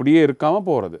நீங்கள் இப்படியே இருக்காமல்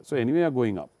போகிறது. So anyway are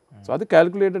going up. So அது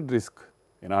கால்குலேட்டட் ரிஸ்க்.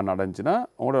 ஏன்னா நடந்துச்சுன்னா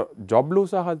உங்களோட ஜாப்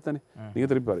லூஸ் ஆகாது தானே,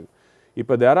 நீங்கள் திருப்பி பாருங்க.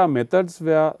 இப்போ there are methods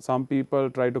where some people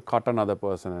try to cut another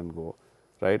person and go,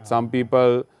 right? Some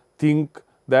people think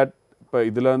that இப்போ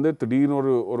இதில் வந்து திடீர்னு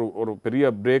ஒரு ஒரு ஒரு பெரிய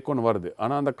பிரேக் ஒன்று வருது.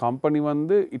 ஆனால் அந்த கம்பெனி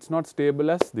வந்து it's not stable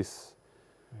as this,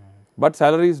 but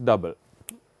salary is double.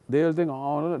 they will think,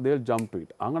 they will jump to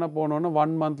it. அங்கே போனோன்னா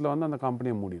 1 monthல வந்து அந்த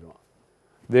கம்பெனியை மூடிடுவான்.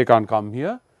 they can't come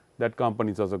here, that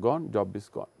company is also gone, job is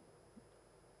gone.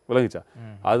 விளங்கிச்சா?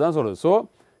 அதுதான் சொல்கிறது. ஸோ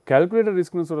கால்குலேட்டட்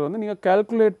ரிஸ்க்னு சொல்கிறது வந்து நீங்கள்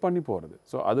கால்குலேட் பண்ணி போகிறது.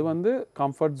 ஸோ அது வந்து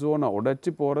கம்ஃபர்ட் ஜோனை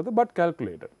உடைச்சி போகிறது, பட்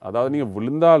கால்குலேட்டட். அதாவது நீங்கள்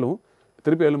விழுந்தாலும்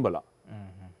திருப்பி எழும்பலாம்,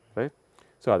 ரைட்?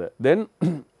 ஸோ அது தென்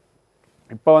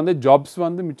இப்போ வந்து ஜாப்ஸ்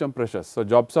வந்து மிச்சம் pressures. So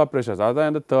jobs R pressures. அதுதான்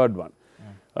இந்த தேர்ட் ஒன்.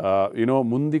 யூனோ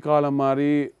முந்தி காலம்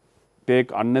மாதிரி take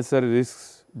unnecessary risks,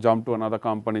 jump to another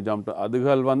company, jump to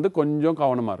அதுகள் வந்து கொஞ்சம்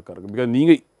கவனமாக இருக்காரு. பிகாஸ்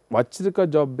நீங்கள் வச்சிருக்க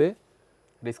ஜாப்பே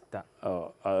ரிஸ்க் தான்.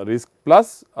 ரிஸ்க்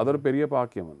ப்ளஸ் அது ஒரு பெரிய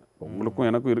பாக்கியம் வந்து உங்களுக்கும்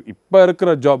எனக்கும் இப்போ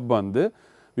இருக்கிற ஜாப் வந்து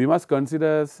we must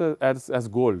consider as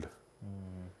gold.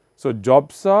 So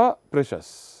jobs R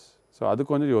pressures. So அது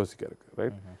கொஞ்சம் யோசிக்க இருக்கு,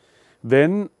 ரைட்?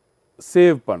 தென்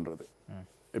சேவ் பண்ணுறது.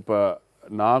 இப்போ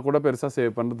நான் கூட பெருசாக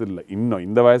சேவ் பண்ணுறது இல்லை இன்னும்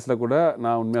இந்த வயசில் கூட.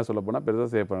 நான் உண்மையாக சொல்ல போனால் பெருசாக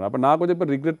சேவ் பண்ணுறேன். அப்போ நான் கொஞ்சம் இப்போ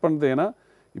ரிக்ரெட் பண்ணுறது. ஏன்னா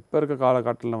இப்போ இருக்க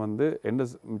காலகட்டத்தில் வந்து எந்த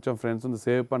மிச்சம் ஃப்ரெண்ட்ஸ் வந்து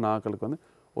சேவ் பண்ண ஆக்களுக்கு வந்து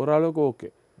ஓரளவுக்கு ஓகே.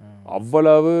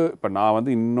 அவ்வளவு இப்போ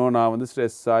நான் வந்து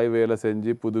ஸ்ட்ரெஸ் ஆகி வேலை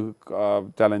செஞ்சு புது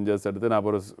சேலஞ்சஸ் எடுத்து நான்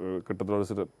ஒரு கிட்டத்தட்ட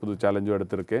ஒரு புது சேலஞ்சும்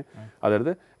எடுத்திருக்கேன். அதை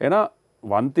எடுத்து ஏன்னா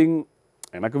ஒன் திங்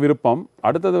எனக்கு விருப்பம்,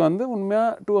 அடுத்தது வந்து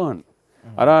உண்மையாக டு ஏர்ன்.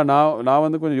 ஆனால் நான்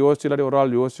வந்து கொஞ்சம் யோசிச்சு இல்லாட்டி ஒரு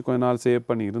ஆள் யோசிச்சு கொஞ்ச நாள் சேவ்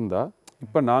பண்ணி இருந்தால்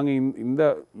இப்போ நாங்கள் இந்த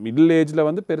மிடில் ஏஜில்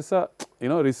வந்து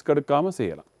பெருசாக ரிஸ்க் எடுக்காமல்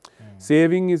செய்யலாம்.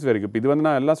 Saving is very good. இது வந்து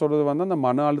நான் எல்லாம் சொல்கிறது வந்து அந்த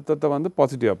மன அழுத்தத்தை வந்து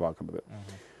பாசிட்டிவாக பார்க்குறது.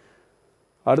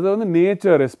 அடுத்தது வந்து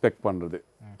நேச்சர் ரெஸ்பெக்ட் பண்ணுறது.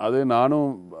 அது நானும்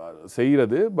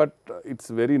செய்கிறது, பட்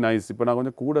இட்ஸ் வெரி நைஸ். இப்போ நான்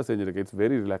கொஞ்சம் கூட செஞ்சுருக்கேன். It's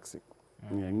very relaxing.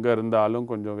 நீங்கள் எங்கே இருந்தாலும்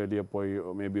கொஞ்சம் வெளியே போய்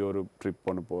மேபி ஒரு ட்ரிப்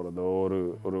ஒன்று போகிறதோ ஒரு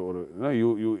ஒரு ஒரு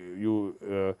யூ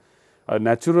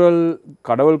நேச்சுரல்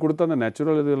கடவுள் கொடுத்த அந்த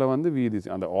நேச்சுரல் இதில் வந்து வீதி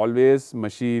அந்த ஆல்வேஸ்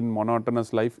மெஷின்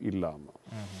மொனாட்டனஸ் லைஃப் இல்லாமல்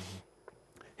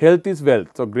health is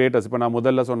wealth. So greatest. இப்போ நான்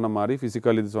முதல்ல சொன்ன மாதிரி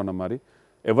ஃபிசிக்கல் இது சொன்ன மாதிரி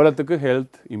எவ்வளோத்துக்கு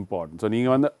ஹெல்த் இம்பார்ட்டன்ட். ஸோ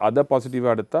நீங்கள் வந்து அதை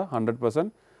பாசிட்டிவாக எடுத்தால்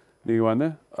 100% நீங்கள் வந்து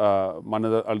மன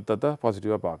அழுத்தத்தை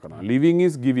பாசிட்டிவாக பார்க்கணும். Living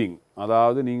is giving.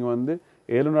 அதாவது நீங்கள் வந்து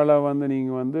 7 நாளாக வந்து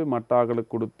நீங்கள் வந்து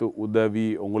மட்டாக்களுக்கு கொடுத்து உதவி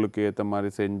உங்களுக்கு ஏற்ற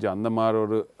மாதிரி செஞ்சு அந்த மாதிரி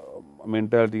ஒரு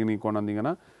மென்டாலிட்டிக்கு நீங்கள் கொண்டு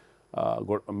வந்தீங்கன்னா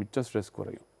மிச்சம் ஸ்ட்ரெஸ்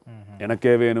குறையும்.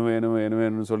 எனக்கே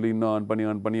வேணும்னு சொல்லி இன்னும்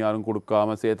ஏர்ன் பண்ணி யாரும்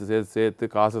கொடுக்காம சேர்த்து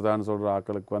காசு தான் சொல்கிற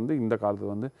ஆக்களுக்கு வந்து இந்த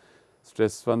காலத்தில் வந்து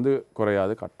ஸ்ட்ரெஸ் வந்து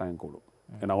குறையாது, கட்டாயம் கூடும்.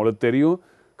 ஏன்னா அவங்களுக்கு தெரியும்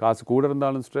காசு கூட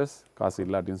இருந்தாலும் ஸ்ட்ரெஸ், காசு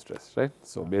இல்லாட்டியும் ஸ்ட்ரெஸ், ரைட்?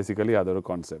 ஸோ பேசிக்கலி அது ஒரு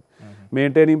concept.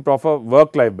 Maintaining proper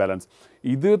work life balance,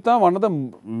 இது தான் ஒன் ஆஃப் த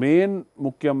மெயின்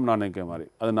முக்கியம் நான் நினைக்கிற மாதிரி.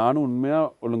 அது நானும் உண்மையாக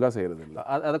ஒழுங்காக செய்கிறது இல்லை.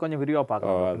 அதை கொஞ்சம் விரிவாக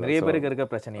பார்க்கலாம், நிறைய பேருக்கு இருக்க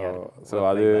பிரச்சனையாக. ஸோ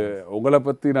அது உங்களை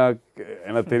பற்றி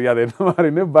எனக்கு தெரியாது என்ன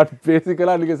மாதிரின்னு, பட்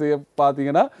பேசிக்கலாக நீங்கள் செய்ய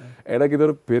பார்த்தீங்கன்னா எனக்கு இது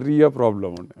ஒரு பெரிய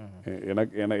ப்ராப்ளம் ஒன்று.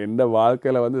 எனக்கு எந்த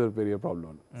வாழ்க்கையில் வந்து இது ஒரு பெரிய ப்ராப்ளம்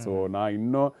ஒன்று. ஸோ நான்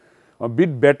இன்னும்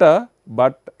பிட் பெட்டர்,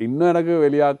 பட் இன்னும் எனக்கு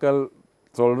வெளியாக்கள்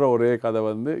சொல்கிற ஒரே கதை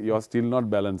வந்து you are still not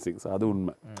balancing. So அது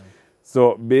உண்மை. ஸோ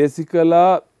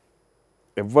பேசிக்கலாக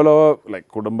எவ்வளோ லைக்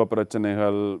குடும்ப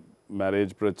பிரச்சனைகள்,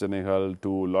 மேரேஜ் பிரச்சனைகள்,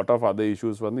 to lot of other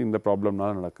issues வந்து இந்த ப்ராப்ளம்னால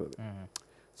நடக்குது.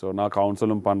 ஸோ நான்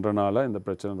கவுன்சிலும் பண்ணுறனால இந்த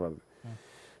பிரச்சனை வருது.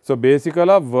 ஸோ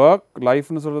பேசிக்கலாக ஒர்க்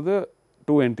லைஃப்னு சொல்கிறது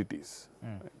 2 entities.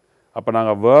 அப்போ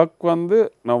நாங்கள் ஒர்க் வந்து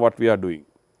நான் what we are doing,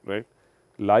 right?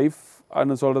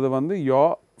 லைஃப்னு சொல்கிறது வந்து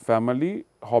யோர் ஃபேமிலி,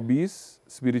 ஹாபீஸ்,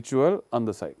 ஸ்பிரிச்சுவல்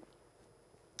அந்த சைட்.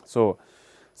 ஸோ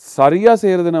சரியாக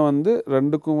செய்கிறதுனா வந்து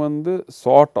ரெண்டுக்கும் வந்து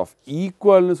சார்ட் ஆஃப்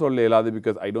ஈக்குவல்னு சொல்ல இல்லாது.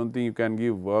 Because I don't think you can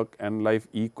give work and life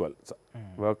equal.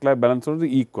 Work life balance சொல்கிறது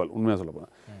ஈக்குவல், உண்மையாக சொல்ல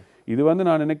போனால். இது வந்து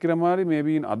நான் நினைக்கிற மாதிரி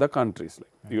maybe in other countries,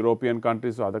 like European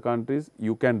countries, other countries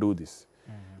you can do this.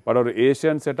 But ஒரு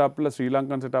ஏஷியன் செட்டப்பில்,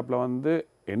 ஸ்ரீலங்கன் செட்டப்பில் வந்து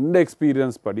எந்த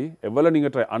எக்ஸ்பீரியன்ஸ் படி எவ்வளோ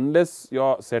நீங்கள் try, unless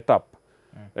your setup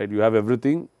right, you have every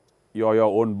thing,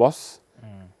 your own pass,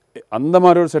 அந்த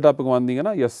மாதிரி ஒரு செட்டப்புக்கு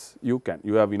வந்தீங்கன்னா S you can,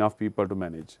 you have enough people to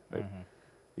manage, right?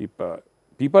 இப்போ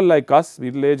பீப்புள் லைக் அஸ்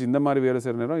வில்லேஜ் இந்த மாதிரி வேறு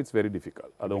செய்கிற நேரம் இட்ஸ் வெரி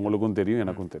டிஃபிகல்ட். அது உங்களுக்கும் தெரியும்,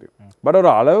 எனக்கும் தெரியும். பட்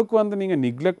ஒரு அளவுக்கு வந்து நீங்கள்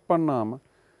நெக்லெக்ட் பண்ணாமல்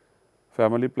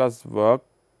ஃபேமிலி ப்ளஸ்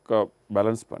ஒர்க்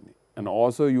பேலன்ஸ் பண்ணி, and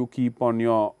also you keep on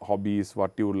your hobbies,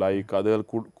 what you like, அது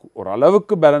ஒரு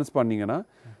அளவுக்கு பேலன்ஸ் பண்ணிங்கன்னா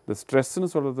இந்த ஸ்ட்ரெஸ்ன்னு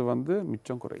சொல்கிறது வந்து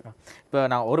மிச்சம் குறையும். இப்போ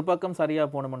நான் ஒரு பக்கம் சரியாக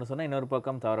போகணும்னு சொன்னால் இன்னொரு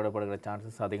பக்கம் தவறப்படுகிற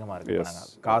சான்சஸ் அதிகமாக இருக்குது.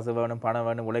 நாங்கள் காசு வேணும், பணம்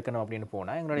வேணும், உழைக்கணும் அப்படின்னு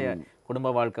போனால் எங்களுடைய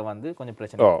குடும்ப வாழ்க்கை வந்து கொஞ்சம்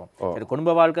பிரச்சனை இருக்கும். சரி,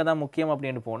 குடும்ப வாழ்க்கை தான் முக்கியம்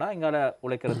அப்படின்னு போனால் எங்களால்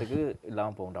உழைக்கிறதுக்கு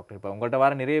இல்லாமல் போகும் டாக்டர். இப்போ உங்கள்கிட்ட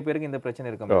வர நிறைய பேருக்கு இந்த பிரச்சனை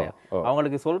இருக்கும் இல்லையா?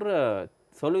 அவங்களுக்கு சொல்கிற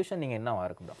சொல்யூஷன் நீங்கள் என்னவா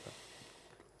இருக்கும் டாக்டர்?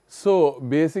 ஸோ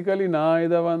பேசிக்கலி நான்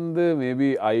இதை வந்து maybe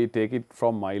I take it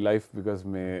from my life. Because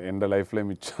எந்த லைஃப்பில்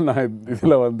மிச்சம் நான்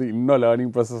இதில் வந்து இன்னும்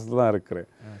லேர்னிங் ப்ராசஸில் தான் இருக்கிறேன்.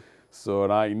 ஸோ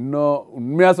நான் இன்னும்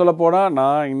உண்மையாக சொல்ல போனால்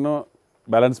நான் இன்னும்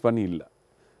பேலன்ஸ் பண்ணி இல்லை.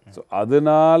 ஸோ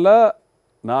அதனால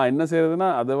நான் என்ன செய்கிறதுனா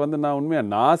அதை வந்து நான் உண்மையாக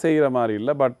நான் செய்கிற மாதிரி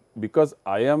இல்லை. பட் பிகாஸ்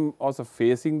ஐ ஆம் also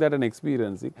facing that and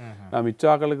experiencing, நான்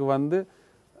மிச்சாக்களுக்கு வந்து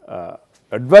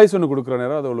அட்வைஸ் ஒன்று கொடுக்குற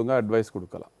நேரம் அதை ஒழுங்காக அட்வைஸ்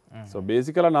கொடுக்கலாம். ஸோ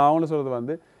பேசிக்கலாக நான் ஒன்று சொல்கிறது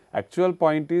வந்து actual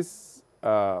point is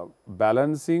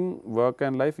balancing work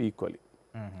and life equally,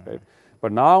 right?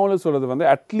 But நான் உங்களுக்கு சொல்கிறது வந்து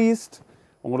அட்லீஸ்ட்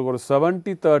உங்களுக்கு ஒரு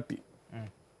 70-30,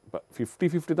 இப்போ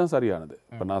 50-50 தான் சரியானது.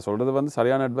 இப்போ நான் சொல்கிறது வந்து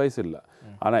சரியான அட்வைஸ் இல்லை.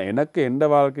 ஆனால் எனக்கு எந்த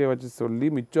வாழ்க்கையை வச்சு சொல்லி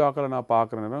மிச்ச ஆக்களை நான்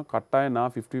பார்க்குறேன்னா கட்டாயம்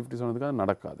நான் 50-50 சொன்னதுக்காக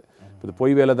நடக்காது. இது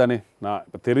பொய் வேலை தானே, நான்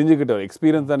இப்போ தெரிஞ்சுக்கிட்ட ஒரு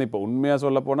எக்ஸ்பீரியன்ஸ் தானே. இப்போ உண்மையாக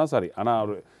சொல்ல போனால் சரி, ஆனால்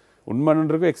ஒரு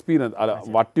உண்மைன்னு experience,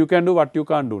 what you can do, what you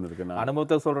Khan டூன்னு இருக்கு.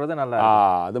 அனுபவத்தை சொல்கிறது நல்லா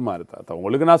அது மாதிரி தான்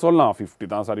உங்களுக்கு நான் சொல்லலாம் 50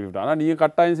 தான் சரி 50. ஆனால் நீங்கள்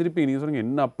கட்டாயம் சிரிப்பீங்க. நீங்கள் சொல்லுங்கள்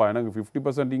என்னப்பா எனக்கு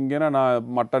 50% இங்கேனா நான்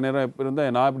மற்ற நேரம் எப்போ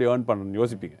இருந்தால் நான் இப்படி ஏர்ன் பண்ணணும்னு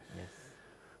யோசிப்பீங்க.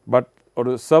 பட்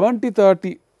ஒரு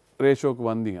 70-30 ரேஷியோக்கு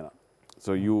வந்தீங்கன்னா,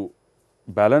 so you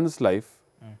balance life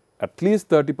at least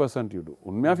 30% you two.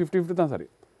 உண்மையாக 50-50 தான் சரி,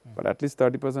 பட் அட்லீஸ்ட்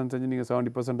 30% செஞ்சு நீங்கள்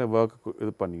 70% ஒர்க்கு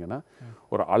இது பண்ணிங்கன்னா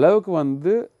ஒரு அளவுக்கு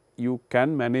வந்து யூ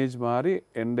கேன் மேனேஜ் மாதிரி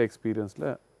எந்த எக்ஸ்பீரியன்ஸில்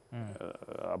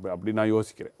அப்படி நான்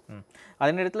யோசிக்கிறேன்.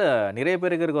 அதே நேரத்தில் நிறைய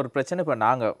பேருக்கு இருக்க ஒரு பிரச்சனை, இப்போ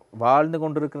நாங்கள் வாழ்ந்து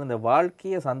கொண்டு இருக்கிற இந்த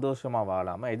வாழ்க்கையை சந்தோஷமாக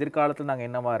வாழாமல் எதிர்காலத்தில் நாங்கள்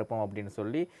என்னவா இருப்போம் அப்படின்னு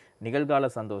சொல்லி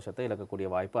நிகழ்கால சந்தோஷத்தை இழக்கக்கூடிய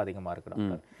வாய்ப்பு அதிகமாக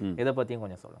இருக்கிறோம். இதை பற்றியும்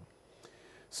கொஞ்சம் சொல்லுங்கள்.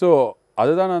 ஸோ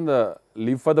அதுதான் அந்த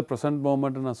லிவ் ஃபார் த ப்ரெசன்ட்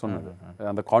மூமெண்ட்னு நான் சொன்னது.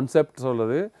 அந்த கான்செப்ட்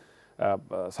சொல்கிறது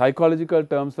சைக்காலஜிக்கல்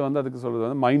டேர்ம்ஸில் வந்து அதுக்கு சொல்கிறது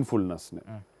வந்து மைண்ட்ஃபுல்னஸ்னு.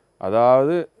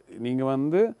 அதாவது நீங்கள்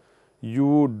வந்து you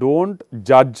don't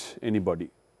judge anybody,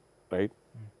 right?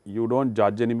 You don't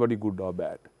judge anybody good or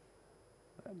bad,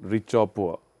 rich or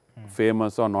poor,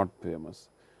 famous or not famous.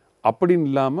 அப்படின்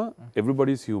இல்லாமல்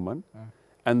everybody is human,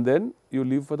 and then you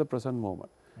live for the present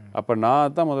moment. அப்போ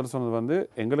நான் தான் முதல்ல சொன்னது வந்து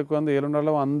எங்களுக்கு வந்து 7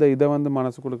 நாளும் அந்த இதை வந்து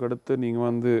மனசுக்குள்ளுக்கு எடுத்து நீங்கள்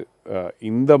வந்து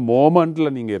இந்த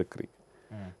மோமெண்ட்டில் நீங்கள் இருக்கிறீங்க,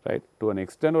 ரைட்? டு அன்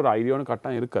எக்ஸ்டென்ட் ஒரு ஐடியான்னு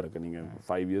கட்டாயம் இருக்கு. நீங்கள்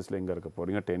 5 இயர்ஸில் எங்கே இருக்க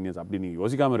போகிறீங்க, 10 இயர்ஸ் அப்படி நீங்கள்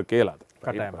யோசிக்காமல் இருக்கேலாது.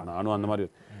 நானும் அந்த மாதிரி.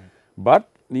 பட்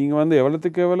நீங்கள் வந்து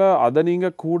எவ்வளோத்துக்கு எவ்வளோ அதை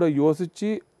நீங்கள் கூட யோசித்து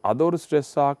அதை ஒரு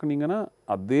ஸ்ட்ரெஸ் ஆக்குனீங்கன்னா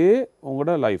அதே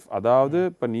உங்களோட லைஃப். அதாவது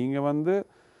இப்போ நீங்கள் வந்து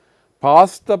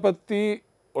பாஸ்ட்டை பற்றி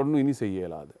ஒன்றும் இனி செய்ய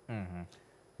இயலாது.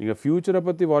 நீங்கள் ஃப்யூச்சரை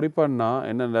பற்றி வரி பண்ணால்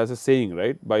என்ன, there's a saying,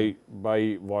 right?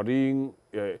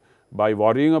 By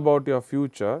worrying about your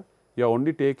future, you are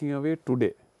only taking away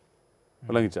today.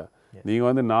 விளங்குச்சா? நீங்கள்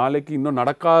வந்து நாளைக்கு இன்னும்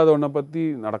நடக்காத ஒன்றை பற்றி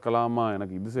நடக்கலாமா,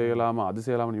 எனக்கு இது செய்யலாமா அது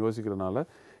செய்யலாமான்னு யோசிக்கிறதுனால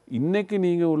இன்னைக்கு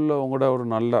நீங்கள் உள்ள உங்களோட ஒரு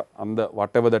நல்ல அந்த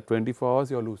what ever the 24 hours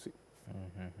you losing.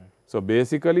 So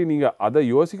basically நீங்கள் அதை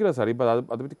யோசிக்கிற சார். இப்போ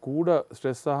அதை பற்றி கூட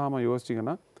ஸ்ட்ரெஸ் ஆகாமல்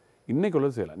யோசிச்சிங்கன்னா இன்னைக்குள்ள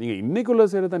செய்யலாம். நீங்கள் இன்னைக்குள்ள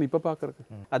செய்கிறது தான் இப்போ பார்க்குறக்கு.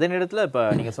 அதே நேரத்தில் இப்போ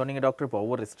நீங்கள் சொன்னீங்க டாக்டர், இப்போ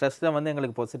ஒவ்வொரு ஸ்ட்ரெஸ்ஸை வந்து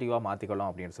எங்களுக்கு பாசிட்டிவாக மாற்றிக்கலாம்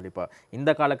அப்படின்னு சொல்லி இப்போ இந்த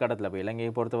காலகட்டத்தில் இப்போ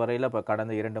இலங்கையை பொறுத்த வரையில் இப்போ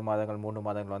கடந்த 2 மாதங்கள் 3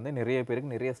 மாதங்கள் வந்து நிறைய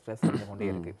பேருக்கு நிறைய ஸ்ட்ரெஸ் வந்து கொண்டே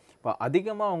இருக்குது. இப்போ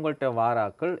அதிகமாக உங்கள்கிட்ட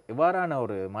வாராக்கள் எவ்வாறான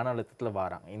ஒரு மன அழுத்தத்தில்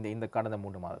வாராங்க இந்த கடந்த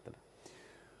 3 மாதத்தில்?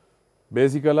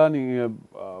 பேசிக்கலாக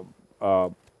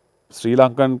நீங்கள்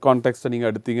ஸ்ரீலங்கன் கான்டெக்ஸ்ட்டை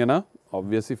நீங்கள் எடுத்தீங்கன்னா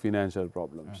obviously financial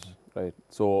problems, right?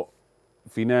 So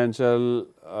financial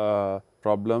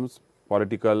problems,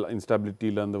 political instability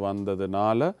லேருந்து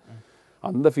வந்ததுனால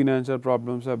அந்த financial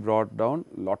problems have brought down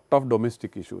lot of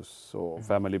domestic issues. So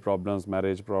family problems,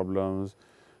 marriage problems,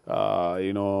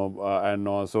 and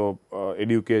also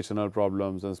educational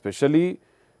problems, and especially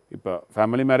இப்போ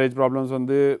family marriage problems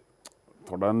வந்து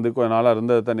தொடர்ந்து கொஞ்ச நாளாக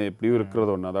இருந்தது தானே, எப்படியும்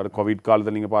இருக்கிறது ஒன்று. அதாவது கோவிட்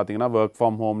காலத்தில் நீங்கள் பார்த்தீங்கன்னா ஒர்க்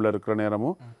ஃப்ரம் ஹோமில் இருக்கிற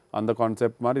நேரமும் அந்த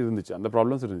கான்செப்ட் மாதிரி இருந்துச்சு, அந்த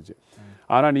ப்ராப்ளம்ஸ் இருந்துச்சு.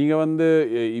 ஆனால் நீங்கள் வந்து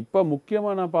இப்போ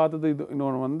முக்கியமாக நான் பார்த்தது இது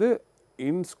இன்னொன்று வந்து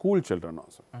இன் ஸ்கூல் சில்ட்ரன்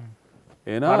ஆல்சோ.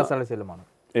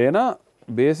 ஏன்னா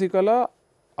பேசிக்கலாக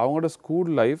அவங்களோட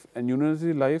school life and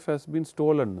university life has been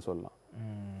ஸ்டோலன்னு சொல்லலாம்.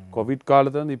 கோவிட்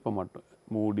காலத்துலேருந்து இப்போ மட்டும்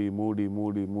மூடி மூடி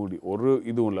மூடி மூடி ஒரு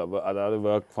இதுவும் இல்லை. அதாவது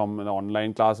ஒர்க் ஃப்ரம்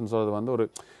ஆன்லைன் கிளாஸ்ன்னு சொல்கிறது வந்து ஒரு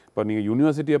இப்போ நீங்கள்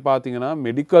யூனிவர்சிட்டியை பார்த்தீங்கன்னா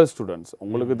மெடிக்கல் ஸ்டூடெண்ட்ஸ்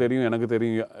உங்களுக்கு தெரியும், எனக்கு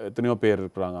தெரியும், எத்தனையோ பேர்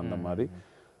இருக்கிறாங்க அந்த மாதிரி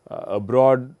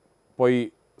அப்ராட் போய்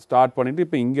ஸ்டார்ட் பண்ணிவிட்டு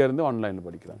இப்போ இங்கேருந்து ஆன்லைனில்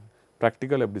படிக்கிறாங்க.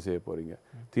 ப்ராக்டிக்கல் எப்படி செய்ய போகிறீங்க,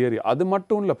 தியரி அது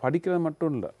மட்டும் இல்லை, படிக்கிறது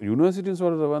மட்டும் இல்லை. யூனிவர்சிட்டின்னு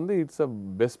சொல்கிறது வந்து it's a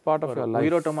best part of your life,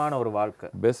 உயிரோட்டமான ஒரு வாழ்க்கை,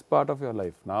 best part of your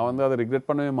life. நான் வந்து அதை ரிக்ரெட்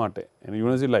பண்ணவே மாட்டேன். எனக்கு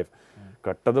யூனிவர்சிட்டி லைஃப்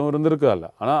கட்டதும் இருந்திருக்கு அல்ல,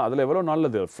 ஆனால் அதில் எவ்வளோ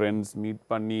நல்லது, ஃப்ரெண்ட்ஸ் மீட்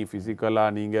பண்ணி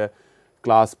ஃபிசிக்கலாக நீங்கள்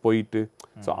கிளாஸ் போயிட்டு.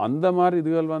 ஸோ அந்த மாதிரி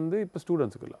இதுகள் வந்து இப்போ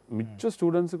ஸ்டூடெண்ட்ஸுக்கு இல்லை. மிச்சம்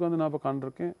ஸ்டூடெண்ட்ஸுக்கு வந்து நான் இப்போ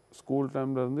கண்டிருக்கேன் ஸ்கூல்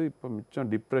டைம்லேருந்து இப்போ மிச்சம்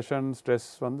டிப்ரெஷன் ஸ்ட்ரெஸ்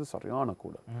வந்து சரியான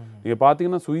கூட. நீங்கள்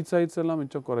பார்த்தீங்கன்னா சூசைட்ஸ் எல்லாம்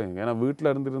மிச்சம் குறையுங்க. ஏன்னா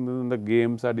வீட்டில் இருந்துருந்து இந்த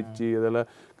கேம்ஸ் அடித்து இதெல்லாம்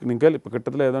நீங்கள் இப்போ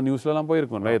கிட்டத்தில் ஏதோ நியூஸ்லலாம்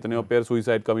போயிருக்கோம்ல, எத்தனையோ பேர்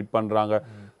சூசைட் கமிட் பண்ணுறாங்க.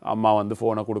 அம்மா வந்து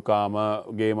ஃபோனை கொடுக்காம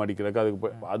கேம் அடிக்கிறதுக்கு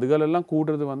அதுக்கு அதுகளெல்லாம்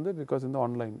கூடுறது வந்து பிகாஸ் இந்த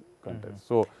ஆன்லைன் கண்டென்ட்.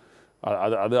 ஸோ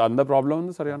அது அந்த ப்ராப்ளம்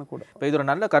வந்து சரியான கூட. இப்போ இது ஒரு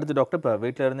நல்ல கருத்து டாக்டர். இப்போ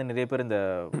வீட்டில் இருந்து நிறைய பேர் இந்த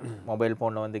மொபைல்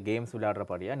ஃபோனில் வந்து கேம்ஸ்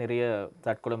விளையாடுறபடியாக நிறைய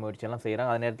தற்கொலை முயற்சியெல்லாம்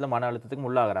செய்கிறாங்க. அதே நேரத்தில் மன அழுத்தத்துக்கு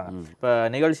உள்ளாகிறாங்க. இப்போ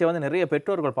நிகழ்ச்சியை வந்து நிறைய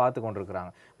பெற்றோர்கள் பார்த்து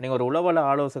கொண்டிருக்கிறாங்க. நீங்கள் ஒரு உளவல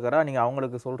ஆலோசகராக நீங்கள்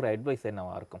அவங்களுக்கு சொல்கிற அட்வைஸ்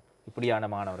என்னவா இருக்கும் இப்படியான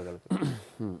மாணவர்களுக்கு?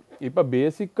 இப்போ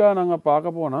பேசிக்காக நாங்கள்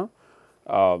பார்க்க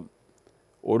போனால்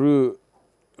ஒரு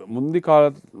முந்தி கால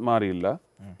மாதிரி இல்லை.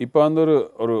 இப்போ வந்து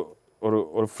ஒரு ஒரு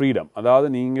ஒரு ஃப்ரீடம், அதாவது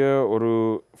நீங்கள் ஒரு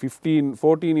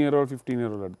 14 year old 15 year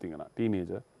old எடுத்தீங்கன்னா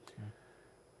டீனேஜர்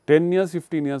 10 years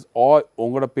 15 years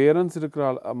உங்களோட பேரண்ட்ஸ் இருக்கிற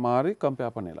மாதிரி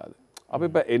கம்பேர் பண்ணிடலாது. அப்போ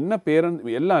இப்போ என்ன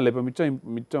பேரண்ட்ஸ் எல்லாம் இல்லை, இப்போ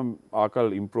மிச்சம் ஆக்கள்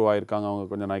இம்ப்ரூவ் ஆகிருக்காங்க, அவங்க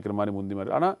கொஞ்சம் நினைக்கிற மாதிரி முந்தி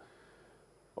மாதிரி. ஆனால்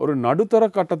ஒரு நடுத்தர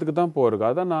கட்டத்துக்கு தான் போயிருக்கு.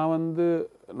 அதான் நான் வந்து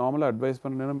நார்மலாக அட்வைஸ்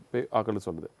பண்ணேன்னு ஆக்கள்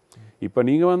சொல்லுது. இப்போ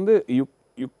நீங்கள் வந்து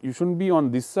you should be on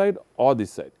this side R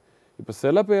this side. இப்போ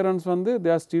சில பேரண்ட்ஸ் வந்து they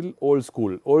are still old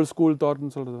school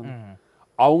தாட்னு சொல்கிறது வந்து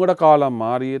அவங்களோட காலம்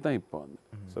மாறியே தான் இப்போ வந்து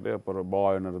சரியா. இப்போ ஒரு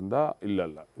பாய்னு இருந்தால் இல்லை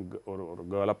ஒரு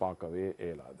கேர்ளை பார்க்கவே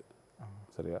இயலாது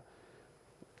சரியா.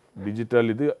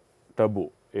 டிஜிட்டல் இது டபு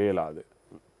இயலாது.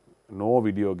 No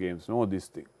video games, no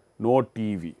this thing, no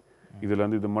TV,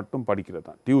 இதுலேருந்து இது மட்டும் படிக்கிறது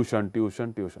தான்,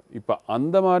 டியூஷன். இப்போ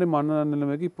அந்த மாதிரி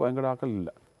மனநிலைமைக்கு இப்போ எங்களோட ஆக்கள்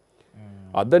இல்லை.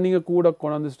 அதை நீங்கள் கூட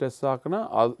கொண்டாந்து stress ஆக்குனா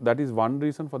that is one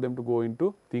reason for them to go in to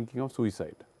thinking of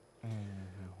suicide.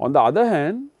 On the other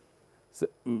hand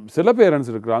சில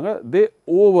பேரண்ட்ஸ் இருக்கிறாங்க, தே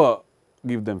ஓவர்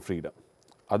கிவ் தெம் ஃப்ரீடம்.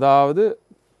 அதாவது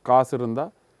காசு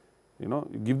இருந்தால்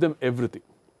கிவ் தெம் எவ்ரி திங்.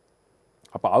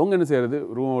 அப்போ அவங்க என்ன செய்கிறது,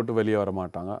 ரூமை விட்டு வெளியே வர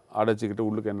மாட்டாங்க, அடைச்சிக்கிட்டு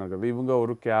உள்ளுக்கு என்ன இருக்கிறது, இவங்க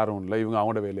ஒரு கேரும் இல்லை, இவங்க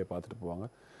அவங்களோட வேலையை பார்த்துட்டு போவாங்க.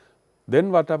 Then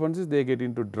what happens is they get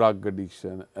into drug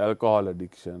addiction, alcohol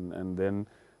addiction, and then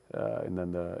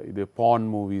இந்த இது பான்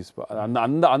மூவிஸ்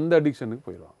அந்த அடிக்ஷனுக்கு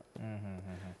போயிடுவாங்க.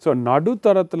 ஸோ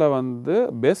நடுத்தரத்தில் வந்து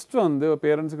பெஸ்ட் வந்து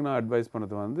பேரண்ட்ஸுக்கு நான் அட்வைஸ்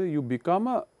பண்ணது வந்து you become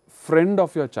a friend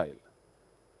of your child.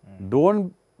 Don't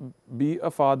be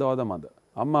a father or the mother.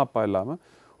 அம்மா அப்பா இல்லாமல்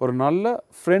ஒரு நல்ல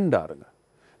ஃப்ரெண்டாக இருங்க.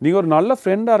 நீங்கள் ஒரு நல்ல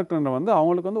ஃப்ரெண்டாக இருக்கிறத வந்து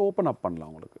அவங்களுக்கு வந்து ஓப்பன் அப்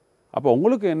பண்ணலாம் உங்களுக்கு. அப்போ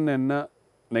உங்களுக்கு என்ன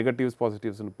நெகட்டிவ்ஸ்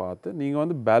பாசிட்டிவ்ஸ்னு பார்த்து நீங்கள்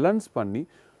வந்து பேலன்ஸ் பண்ணி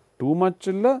டூ மச்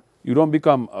இல்லை, you don't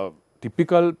become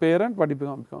typical parent but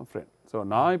become friend. So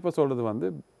நான் இப்போ சொல்கிறது வந்து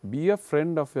be a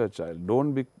friend of your child.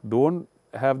 Don't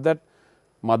have that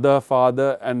mother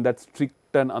father and that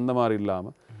strict and அந்த மாதிரி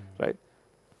இல்லாமல் ரைட்.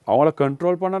 அவங்கள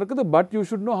கண்ட்ரோல் பண்ண இருக்குது, but you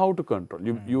should know how to control.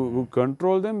 You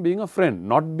control them being a friend,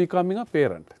 not becoming a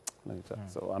parent.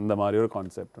 So அந்த மாதிரி ஒரு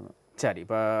concept. சரி,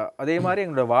 இப்போ அதே மாதிரி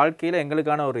எங்களோட வாழ்க்கையில்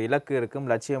எங்களுக்கான ஒரு இலக்கு இருக்கும்,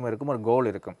 லட்சியம் இருக்கும், ஒரு கோல்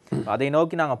இருக்கும். அதை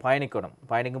நோக்கி நாங்கள் பயணிக்கணும்.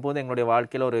 பயணிக்கும் போது எங்களுடைய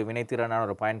வாழ்க்கையில் ஒரு வினைத்திறனான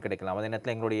ஒரு பயன் கிடைக்கலாம். அதே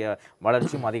நேரத்தில் எங்களுடைய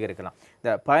வளர்ச்சியும் அதிகரிக்கலாம்.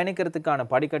 இந்த பயணிக்கிறதுக்கான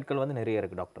படிக்கட்கள் வந்து நிறைய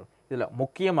இருக்குது டாக்டர். இதில்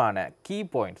முக்கியமான கீ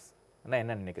பாயிண்ட்ஸ்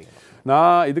என்ன நினைக்கிறீங்க?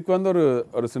 நான் இதுக்கு வந்து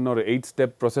ஒரு சின்ன ஒரு 8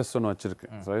 ஸ்டெப் ப்ரொசஸ் ஒன்று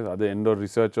வச்சுருக்கேன். சரி, அது எந்த ஒரு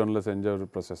ரிசர்ச் ஒன்றில் செஞ்ச ஒரு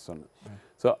ப்ரொசஸ் ஒன்று.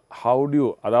 ஸோ ஹவு டு யூ,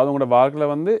 அதாவது உங்களோட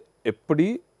வாழ்க்கையில் வந்து எப்படி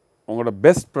உங்களோட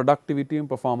பெஸ்ட்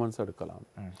ப்ரொடக்டிவிட்டியும் பெர்ஃபார்மன்ஸ் எடுக்கலாம்.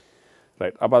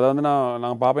 ரைட், அப்போ அதை வந்து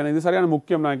நாங்கள் பார்ப்பேன். இது சரியான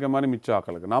முக்கியம் நினைக்கிற மாதிரி மிச்சம்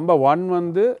ஆக்களுக்கு. நம்பர் 1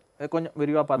 வந்து கொஞ்சம்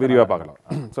விரிவாக பார்க்கலாம்.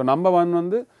 ஸோ நம்பர் 1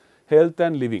 வந்து ஹெல்த்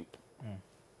அண்ட் லிவிங்.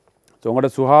 ஸோ உங்களோட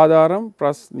சுகாதாரம்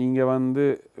ப்ளஸ் நீங்கள் வந்து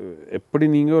எப்படி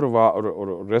நீங்கள்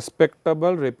ஒரு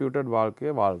ரெஸ்பெக்டபிள் ரெப்யூட்டட்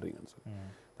வாழ்க்கையை வாழ்கிறீங்க.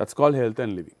 That's call health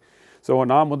and living. So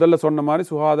நான் முதல்ல சொன்ன மாதிரி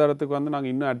சுகாதாரத்துக்கு வந்து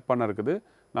நாங்கள் இன்னும் ஆட் பண்ண இருக்குது.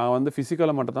 நான் வந்து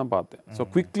ஃபிசிக்கலை மட்டும் தான் பார்த்தேன். ஸோ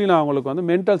குவிக்லி நான் உங்களுக்கு வந்து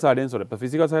மென்டல் சைடைன்னு சொல்கிறேன். இப்போ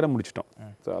ஃபிசிக்கல் சைடை முடிச்சிட்டோம்.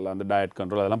 ஸோ அதில் அந்த டயட்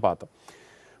கண்ட்ரோல் அதெல்லாம் பார்த்தோம்.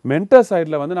 மென்டல்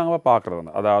சைடில் வந்து நாங்கள் பார்க்குறோம்,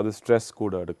 அதாவது ஸ்ட்ரெஸ்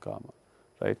கூட எடுக்காமல்,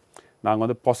 ரைட், நாங்கள்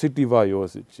வந்து பாசிட்டிவாக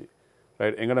யோசிச்சு,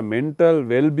 ரைட், எங்களோட மென்டல்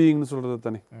வெல்பீயிங்னு சொல்கிறது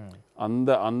தானே,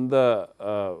 அந்த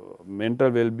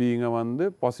மென்டல் வெல்பீயிங்கை வந்து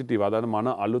பாசிட்டிவ், அதாவது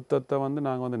மன அழுத்தத்தை வந்து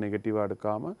நாங்கள் வந்து நெகட்டிவாக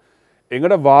எடுக்காமல்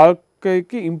எங்களோட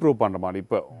வாழ்க்கைக்கு இம்ப்ரூவ் பண்ணுற மாதிரி.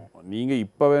 இப்போ நீங்கள்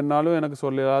இப்போ வேணாலும் எனக்கு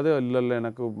சொல்லலாது, இல்லை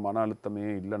எனக்கு மன அழுத்தமே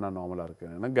இல்லை, நான் நார்மலாக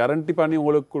இருக்கேன், எனக்கு கேரண்டி பண்ணி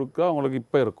உங்களுக்கு கொடுக்க உங்களுக்கு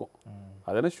இப்போ இருக்கும்.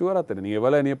 அதெல்லாம் ஷுவராக தெரியும். நீங்கள்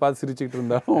எவ்வளோ என்னையை பார்த்து சிரிச்சுக்கிட்டு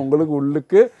இருந்தாலும் உங்களுக்கு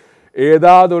உள்ளுக்கு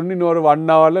ஏதாவது ஒன்று இன்னொரு 1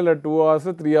 hour இல்லை 2 hours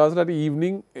 3 hours இல்லாட்டி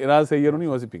ஈவினிங் ஏதாவது செய்யணும்னு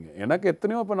யோசிப்பீங்க. எனக்கு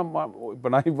எத்தனையோ இப்போ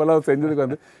நான் இவ்வளோ செஞ்சதுக்கு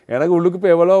வந்து எனக்கு உள்ளுக்கு இப்போ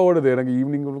எவ்வளோ ஓடுது. எனக்கு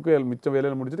ஈவினிங் உள்ளுக்கு மிச்சம்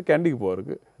வேலையில் முடிச்சுட்டு கேண்டிக்கு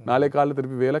போகிறதுக்கு, நாளை காலையில்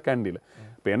திருப்பி வேலை கேண்டியில்.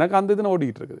 இப்போ எனக்கு அந்த இதுன்னு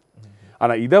ஓடிக்கிட்டு இருக்குது.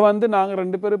 ஆனால் இதை வந்து நாங்கள்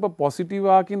 2 பேரும் இப்போ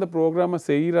பாசிட்டிவாக்கி இந்த ப்ரோக்ராமை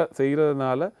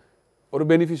செய்கிறதுனால ஒரு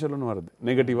பெனிஃபிஷியல் ஒன்று வருது.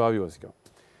 நெகட்டிவாக யோசிக்கும்.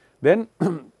 தென்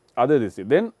அது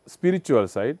தென் ஸ்பிரிச்சுவல்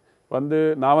சைட் வந்து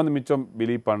நான் வந்து மிச்சம்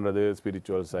பிலீவ் பண்ணுறது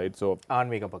ஸ்பிரிச்சுவல் சைட். ஸோ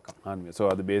ஆன்மீக பக்கம். ஸோ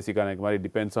அது பேசிக்காக எனக்கு மாதிரி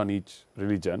டிபெண்ட்ஸ் ஆன் ஈச்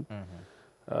ரிலிஜன்.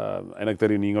 எனக்கு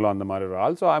தெரியும் நீங்களும் அந்த மாதிரி ஒரு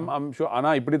ஆள். So I'm sure.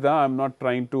 ஆனால் இப்படி தான் ஐம் நாட்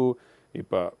ட்ரைங் டு,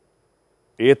 இப்போ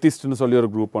ஏத்திஸ்ட்னு சொல்லி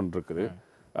ஒரு குரூப் ஒன்று இருக்குது,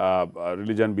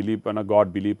 ரிலிஜன் பிலீவ் பண்ண,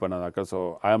 God believe பண்ணதாக்க. So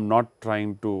I am not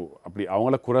trying to அப்படி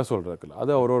அவங்கள குறை சொல்கிறதுக்குல,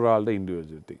 அது ஒரு ஆள்ட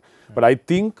individual thing. But I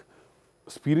think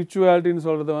ஸ்பிரிச்சுவாலிட்டின்னு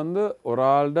சொல்கிறது வந்து ஒரு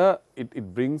ஆள்ட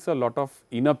it brings a lot of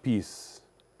inner piece.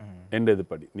 எந்த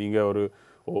இதுபடி நீங்கள்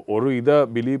ஒரு இதை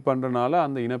பிலீவ் பண்ணுறனால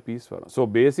அந்த இன்னர் பீஸ் வரும். ஸோ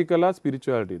பேசிக்கலாக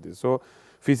ஸ்பிரிச்சுவாலிட்டி இது. So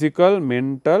physical,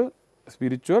 mental,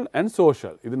 spiritual and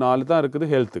social, இது 4 தான் இருக்குது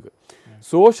ஹெல்த்துக்கு.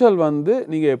 சோஷியல் வந்து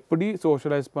நீங்கள் எப்படி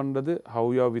சோஷியலைஸ் பண்ணுறது, how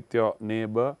you with your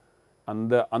neighbour,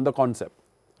 அந்த கான்செப்ட்,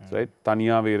 ரைட்,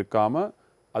 தனியாகவே இருக்காமல்,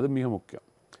 அது மிக முக்கியம்.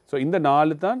 ஸோ இந்த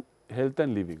 4 தான் health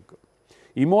and லிவிங்க்கு.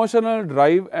 Emotional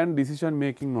drive and decision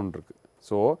making ஒன்று இருக்குது.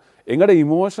 ஸோ எங்களோட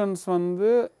இமோஷன்ஸ்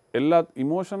வந்து எல்லா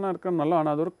இமோஷனாக இருக்கிறனால,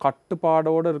 ஆனால் அது ஒரு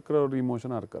கட்டுப்பாடோடு இருக்கிற ஒரு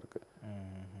இமோஷனாக இருக்கு.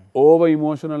 ஓவர்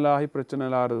இமோஷனலாகி பிரச்சனை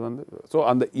இல்லாதது வந்து. ஸோ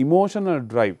அந்த இமோஷனல்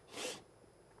ட்ரைவ்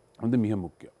வந்து மிக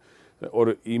முக்கியம்.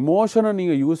 ஒரு இமோஷனை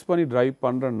நீங்கள் யூஸ் பண்ணி ட்ரைவ்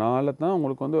பண்ணுறனால தான்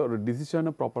உங்களுக்கு வந்து ஒரு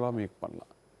டிசிஷனை ப்ராப்பராக மேக்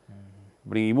பண்ணலாம்.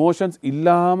 இப்படி இமோஷன்ஸ்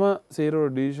இல்லாமல் செய்கிற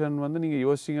ஒரு டிசிஷன் வந்து நீங்கள்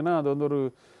யோசிச்சிங்கன்னா அது வந்து ஒரு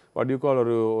வடிவுக்கால்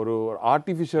ஒரு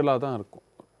ஆர்டிஃபிஷியலாக தான் இருக்கும்,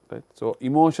 ரைட். ஸோ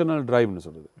இமோஷனல் ட்ரைவ்னு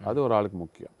சொல்கிறது அது ஒரு ஆளுக்கு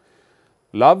முக்கியம்.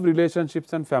 லவ்,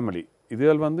 ரிலேஷன்ஷிப்ஸ் அண்ட் ஃபேமிலி,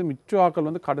 இதில் வந்து மிச்ச ஆக்கள்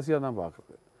வந்து கடைசியாக தான்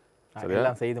பார்க்குறது.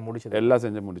 எல்லாம்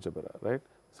செஞ்சு முடிச்ச பிறகு, ரைட்.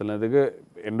 சில இதுக்கு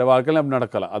எந்த வாழ்க்கையில் அப்படி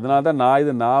நடக்கலாம். அதனால தான்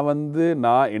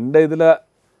நான் எந்த இதில்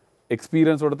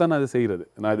எக்ஸ்பீரியன்ஸோடு தான் நான் இது செய்கிறது.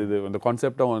 நான் இது இந்த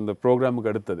கான்செப்டை இந்த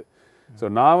ப்ரோக்ராமுக்கு எடுத்தது. ஸோ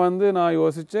நான்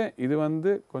யோசித்தேன் இது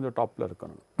வந்து கொஞ்சம் டாப்பில்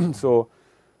இருக்கணும். ஸோ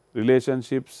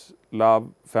ரிலேஷன்ஷிப்ஸ், லவ்,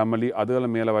 ஃபேமிலி அதுகளை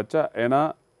மேலே வச்சா, ஏன்னா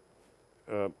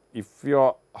if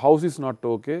your house is not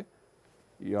okay,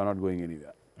 you are not going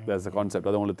anywhere. That's the concept.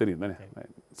 அது உங்களுக்கு தெரியும் தானே.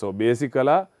 ஸோ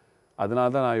பேசிக்கலாக அதனால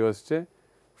தான் நான் யோசித்தேன்,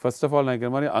 ஃபர்ஸ்ட் ஆஃப் ஆல் நினைக்கிற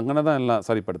மாதிரி அங்கே தான் எல்லாம்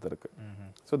சரிப்படுத்திருக்கு.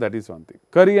 So that is one thing.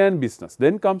 Career and business,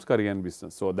 then comes career and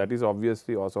business. So that is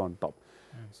obviously also on top.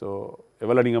 So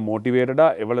எவ்வளோ நீங்கள்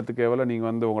மோட்டிவேட்டடாக, எவ்வளோத்துக்கு நீங்கள்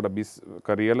வந்து உங்களோட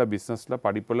கரியரில், பிஸ்னஸில்,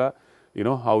 படிப்பில்,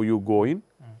 how you go in,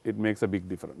 it makes a big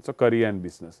difference. So career and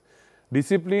business.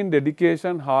 Discipline,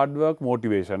 dedication, hard work,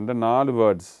 motivation, இந்த 4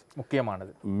 words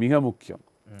முக்கியமானது, மிக முக்கியம்.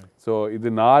 ஸோ இது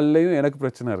 4லையும் எனக்கு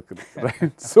பிரச்சனை இருக்குது,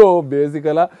 ரைட். ஸோ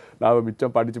பேசிக்கலாக நான்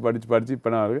மிச்சம் படித்து இப்போ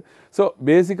நான் இருக்குது. ஸோ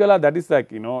பேசிக்கலாக that is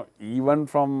like even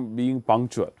from being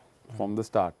punctual from the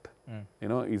start,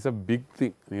 it's a big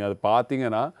thing. நீங்கள் அது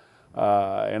பார்த்தீங்கன்னா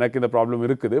எனக்கு இந்த ப்ராப்ளம்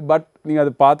இருக்குது. பட் நீங்கள்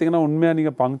அது பார்த்தீங்கன்னா உண்மையாக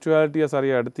நீங்கள் பங்க்சுவாலிட்டியை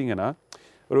சரியாக எடுத்தீங்கன்னா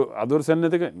அது ஒரு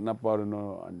சென்னதுக்கு என்னப்பா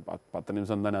இன்னும் 10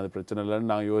 நிமிஷம் தானே, அது பிரச்சனை இல்லைன்னு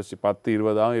நான் யோசிச்சு 10,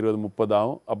 20 ஆகும், 20, 30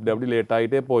 ஆகும், அப்படி லேட்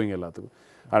ஆகிட்டே போவீங்க எல்லாத்துக்கும்.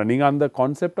 ஆனால் நீங்கள் அந்த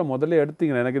கான்செப்டை முதல்ல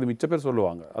எடுத்தீங்கன்னா, எனக்கு இது மிச்ச பேர்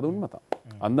சொல்லுவாங்க, அது உண்மை தான்.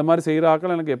 அந்த மாதிரி செய்கிற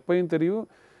ஆக்கள் எனக்கு எப்பயும் தெரியும்,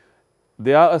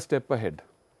 they are a step ahead.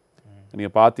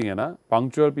 நீங்கள் பார்த்தீங்கன்னா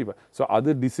பங்க்சுவல் பீப்புள். ஸோ அது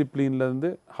டிசிப்ளின்லேருந்து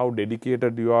how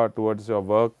dedicated you are towards your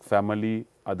work family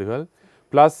அதுகள்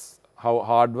plus how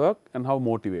hard work and how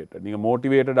motivated. நீங்கள்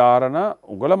மோட்டிவேட்டட் ஆகிறனா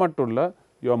உங்களை மட்டும் இல்லை,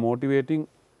 யூ ஆர் மோட்டிவேட்டிங்.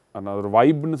 அந்த ஒரு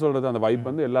வைப்னு சொல்கிறது, அந்த வைப்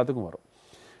வந்து எல்லாத்துக்கும் வரும்.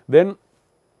 தென்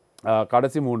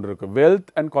கடைசி 3 இருக்குது, wealth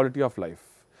and quality of life.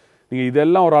 நீங்கள்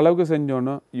இதெல்லாம் ஒரு அளவுக்கு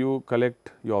செஞ்சோன்னு யூ கலெக்ட்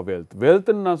யுவர் வெல்த்.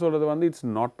 வெல்த்ன்னு நான் சொல்கிறது வந்து இட்ஸ்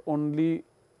நாட் ஓன்லி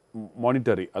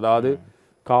மானிட்டரி, அதாவது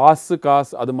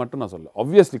காசு அது மட்டும் நான் சொல்ல.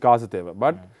 ஆப்வியஸ்லி காசு தேவை,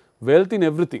 but wealth in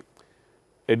every thing,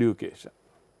 education,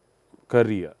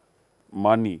 career,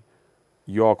 money,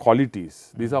 your qualities,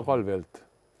 these are call wealth.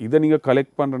 இதை நீங்கள்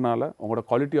கலெக்ட் பண்ணுறதுனால உங்களோட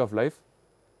குவாலிட்டி ஆஃப் லைஃப்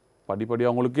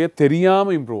படிப்படியாக உங்களுக்கே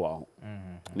தெரியாமல் இம்ப்ரூவ் ஆகும்.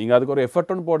 நீங்கள் அதுக்கு ஒரு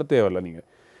எஃபர்ட் ஒன்று போட தேவையில்லை. நீங்கள்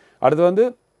அடுத்து வந்து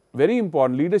very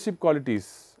important leadership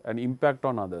qualities and impact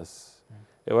on others.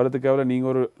 எவ்வளோத்துக்கு எவ்வளோ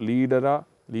நீங்கள் ஒரு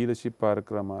லீடர்ஷிப்பாக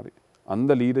இருக்கிற மாதிரி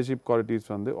அந்த லீடர்ஷிப் குவாலிட்டிஸ்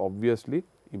வந்து ஆப்வியஸ்லி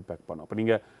இம்பேக்ட் பண்ணும். இப்போ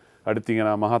நீங்கள்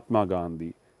எடுத்தீங்கன்னா மகாத்மா காந்தி,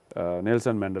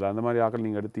 நெல்சன் மேண்டலா, அந்த மாதிரி ஆக்கள்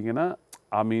நீங்கள் எடுத்தீங்கன்னா,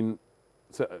 ஐ மீன்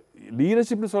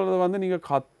லீடர்ஷிப்னு சொல்கிறது வந்து நீங்கள்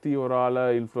கத்தி ஒரு ஆளை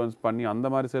இன்ஃப்ளூயன்ஸ் பண்ணி அந்த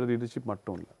மாதிரி செய்கிற லீடர்ஷிப்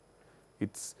மட்டும் இல்லை.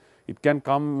 It can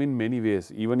come in many ways.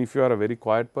 Even if you are a very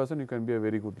quiet person, you can be a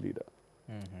very good leader.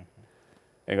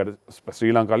 எங்கள்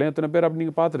ஸ்ரீலங்காலையும் எத்தனை பேர் அப்படி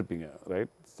நீங்கள் பார்த்துருப்பீங்க,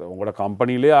 ரைட்? ஸோ உங்களோட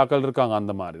கம்பெனிலே ஆக்கள் இருக்காங்க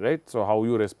அந்த மாதிரி, right? So how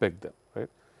you respect them,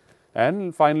 right? And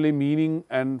finally meaning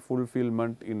and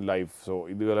fulfilment in life. So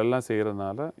இதுகளெல்லாம்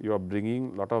செய்கிறதுனால you are bringing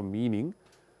lot of meaning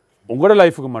உங்களோட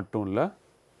லைஃபுக்கு மட்டும் இல்லை,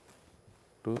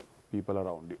 டு பீப்புள்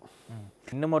அரவுண்ட் யூ.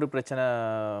 இன்னும் ஒரு பிரச்சனை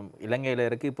இலங்கையில்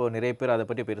இருக்குது. இப்போ நிறைய பேர் அதை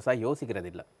பற்றி பெருசாக யோசிக்கிறது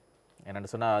இல்லை. என்னென்னு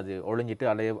சொன்னால் அது ஒழிஞ்சிட்டு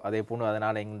அதே போன்று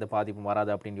அதனால் எந்த பாதிப்பும்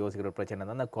வராது அப்படின்னு யோசிக்கிற ஒரு பிரச்சனை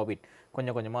தான் இந்த கோவிட்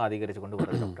கொஞ்சம் கொஞ்சமாக அதிகரித்து கொண்டு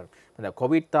வருது டாக்டர். இந்த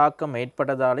கோவிட் தாக்கம்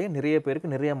ஏற்பட்டதாலே நிறைய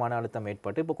பேருக்கு நிறைய மன அழுத்தம்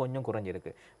ஏற்பட்டு இப்போ கொஞ்சம்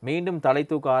குறைஞ்சிருக்கு. மீண்டும் தலை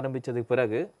தூக்க ஆரம்பித்ததுக்கு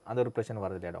பிறகு அந்த ஒரு பிரச்சனை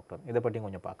வருது இல்லையா டாக்டர்? இதை பற்றி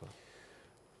கொஞ்சம் பார்க்கலாம்.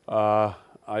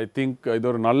 ஐ திங்க் இது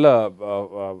ஒரு நல்ல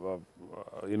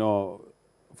யூனோ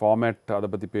ஃபார்மேட் அதை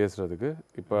பற்றி பேசுகிறதுக்கு.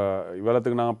 இப்போ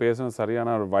இவ்வளோத்துக்கு நாங்கள் பேசுன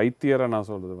சரியான ஒரு வைத்தியரை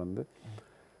நான் சொல்கிறது வந்து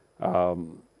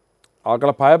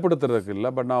ஆக்களை பயப்படுத்துறதுக்கு இல்லை.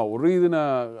 பட் நான் ஒரு இது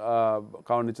நான்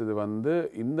கவனித்தது வந்து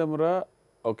இந்த முறை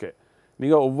ஓகே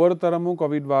நீங்கள் ஒவ்வொரு தரமும்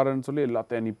கோவிட் வாரன்னு சொல்லி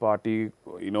எல்லாத்தையும் நிப்பாட்டி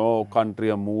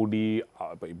கண்ட்ரியை மூடி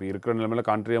இப்போ இருக்கிற நிலைமையில்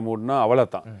கண்ட்ரியை மூடினா அவ்வளோ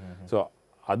தான். ஸோ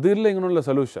அது இல்லை இங்கே உள்ள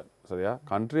சொல்யூஷன், சரியா?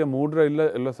 கண்ட்ரியை மூடுற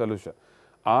இல்லை சொல்யூஷன்.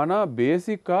 ஆனால்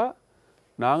பேசிக்காக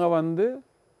நாங்கள் வந்து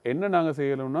என்ன நாங்கள்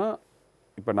செய்யணும்னா,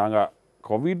 இப்போ நாங்கள்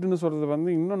கோவிட்னு சொல்கிறது வந்து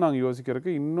இன்னும் நாங்கள்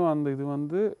யோசிக்கிறதுக்கு இன்னும் அந்த இது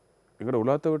வந்து எங்களோட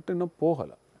உலகத்தை விட்டு இன்னும்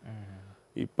போகலை.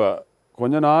 இப்போ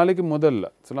கொஞ்ச நாளைக்கு முதல்ல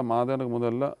சில மாதங்களுக்கு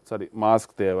முதல்ல சரி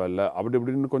மாஸ்க் தேவையில்லை அப்படி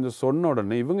இப்படின்னு கொஞ்சம் சொன்ன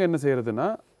உடனே இவங்க என்ன செய்கிறதுனா,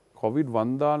 கோவிட்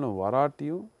வந்தாலும்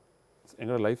வராட்டியும்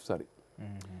எங்களோட லைஃப் சரி.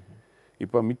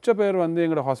 இப்போ மிச்ச பேர் வந்து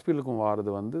எங்களோட ஹாஸ்பிட்டலுக்கும்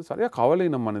வாரது வந்து சரியாக கவலை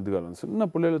நம்ம மனிதர்கள் வந்து சின்ன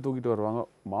பிள்ளைகளை தூக்கிட்டு வருவாங்க,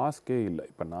 மாஸ்கே இல்லை.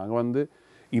 இப்போ நாங்கள் வந்து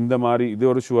இந்த மாதிரி இது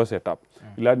ஒரு ஷுவர் செட்டப்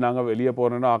இல்லாட்டி நாங்கள் வெளியே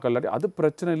போகிறோன்னா ஆக்கள் இல்லாட்டி அது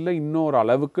பிரச்சனை இல்லை, இன்னும் ஒரு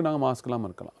அளவுக்கு நாங்கள் மாஸ்க் இல்லாமல்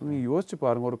இருக்கலாம். நீங்கள் யோசிச்சு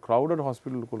பாருங்கள், ஒரு க்ரௌடட்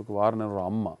ஹாஸ்பிட்டலுக்கு வார நேரம் ஒரு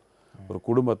அம்மா ஒரு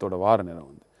குடும்பத்தோட வார நேரம்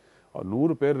வந்து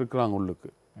 100 பேர் இருக்கிறாங்க உள்ளுக்கு.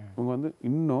 இவங்க வந்து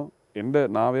இன்னும்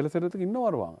நான் வேலை செய்கிறதுக்கு இன்னும்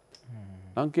வருவாங்க.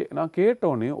 நான்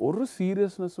கேட்டோன்னே ஒரு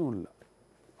சீரியஸ்னஸும் இல்லை,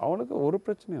 அவனுக்கு ஒரு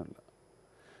பிரச்சனையும் இல்லை.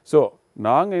 ஸோ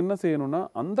நாங்கள் என்ன செய்யணும்னா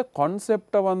அந்த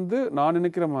கான்செப்டை வந்து நான்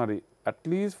நினைக்கிற மாதிரி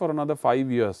அட்லீஸ்ட் ஃபார் another 5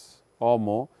 years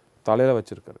ஆமோ தலையில்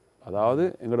வச்சுருக்காரு. அதாவது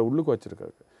எங்களோட உள்ளுக்கு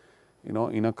வச்சுருக்காரு.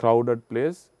 இன் அ க்ரௌடட்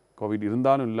பிளேஸ் கோவிட்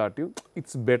இருந்தாலும் இல்லாட்டியும்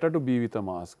it's better to be with a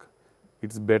mask.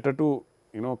 It's better to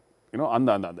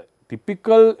அந்த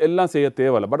டிப்பிக்கல் எல்லாம் செய்ய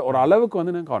தேவையில்லை, பட் ஒரு அளவுக்கு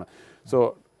வந்து நான் காணும். ஸோ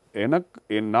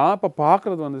நான் இப்போ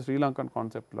பார்க்குறது வந்து ஸ்ரீலங்கன்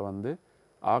கான்செப்டில் வந்து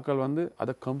ஆக்கள் வந்து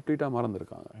அதை கம்ப்ளீட்டாக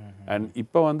மறந்துருக்காங்க. அண்ட்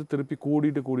இப்போ வந்து திருப்பி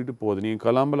கூட்டிகிட்டு போகுது. நீங்கள்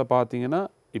கொலம்பில் பார்த்தீங்கன்னா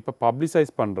இப்போ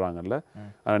பப்ளிசைஸ் பண்ணுறாங்கல்ல,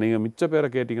 நீங்கள் மிச்ச பேரை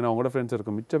கேட்டிங்கன்னா உங்களோட ஃப்ரெண்ட்ஸ்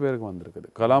இருக்க மிச்ச பேருக்கு வந்திருக்குது.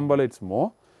 கொலம்பில் இட்ஸ் மோ,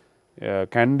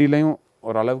 கேண்டிலையும்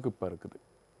ஓரளவுக்கு இப்போ இருக்குது,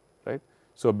 ரைட்?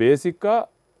 ஸோ பேசிக்காக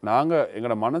நாங்கள்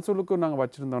எங்களோட மனசுலுக்கு நாங்கள்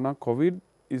வச்சுருந்தோம்னா Covid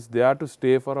is there to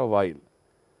stay for a while.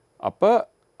 அப்போ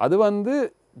அது வந்து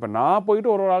இப்போ நான் போயிட்டு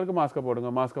ஒரு ஆளுக்கு மாஸ்கை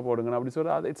போடுங்க அப்படி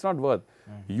சொல்ல அது it's not worth.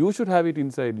 You should have it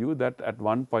inside you that at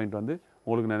one point வந்து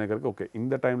உங்களுக்கு நினைக்கிறதுக்கு ஓகே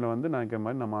இந்த டைமில் வந்து நான்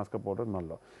மாதிரி நான் மாஸ்கை போடுறது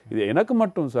நல்ல இது எனக்கு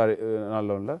மட்டும் சாரி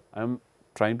நல்ல இல்லை, I am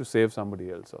trying to save somebody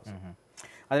else also.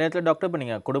 அதே நேரத்தில் டாக்டர் இப்போ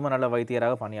நீங்கள் குடும்ப நல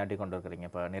வைத்தியராக பணியாற்றி கொண்டு இருக்கிறீங்க.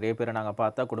 இப்போ நிறைய பேரை நாங்கள்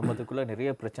பார்த்தா குடும்பத்துக்குள்ளே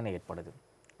நிறைய பிரச்சனை ஏற்படுது.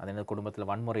 அதே குடும்பத்தில்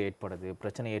வன்முறை ஏற்படுது,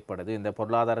 பிரச்சனை ஏற்படுது. இந்த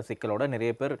பொருளாதார சிக்கலோட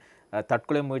நிறைய பேர்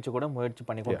தற்கொலை முயற்சி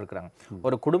பண்ணி கொண்டிருக்கிறாங்க.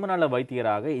 ஒரு குடும்ப நல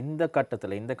வைத்தியராக இந்த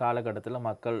கட்டத்தில் இந்த காலகட்டத்தில்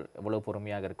மக்கள் எவ்வளோ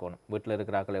பொறுமையாக இருக்கணும், வீட்டில்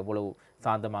இருக்கிறார்கள் எவ்வளவு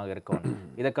சாந்தமாக இருக்கணும்,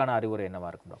 இதற்கான அறிவுரை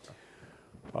என்னவாக இருக்கும் டாக்டர்?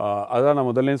 அதான் நான்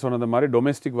முதல்ல சொன்னது மாதிரி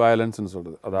டொமெஸ்டிக் வயலன்ஸ்னு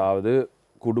சொல்கிறது, அதாவது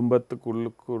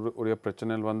குடும்பத்துக்குள்ளுக்குரிய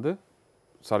பிரச்சனைகள் வந்து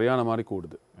சரியான மாதிரி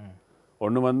கூடுது.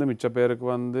 ஒன்று வந்து மிச்ச பேருக்கு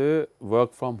வந்து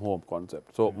work from home concept.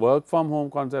 So work from home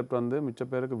concept வந்து மிச்ச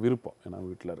பேருக்கு விருப்பம், ஏன்னா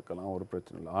வீட்டில் இருக்கலாம், ஒரு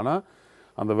பிரச்சனை இல்லை. ஆனால்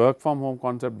அந்த ஒர்க் ஃப்ரம் ஹோம்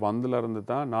கான்செப்ட் வந்ததுலேருந்து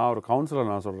தான் நான் ஒரு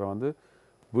கவுன்சிலர் நான் சொல்கிறேன் வந்து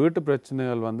வீட்டு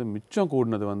பிரச்சனைகள் வந்து மிச்சம்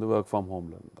கூடினது வந்து ஒர்க் ஃப்ரம்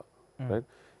ஹோமில் இருந்து தான். ரைட்?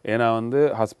 ஏன்னா வந்து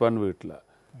ஹஸ்பண்ட் வீட்டில்,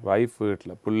 ஒய்ஃப்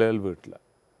வீட்டில், பிள்ளைகள் வீட்டில்,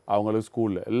 அவங்களுக்கு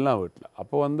ஸ்கூலில், எல்லாம் வீட்டில்.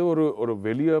 அப்போ வந்து ஒரு ஒரு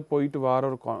வெளியே போயிட்டு வர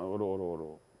ஒரு ஒரு ஒரு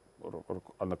ஒரு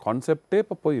அந்த கான்செப்டே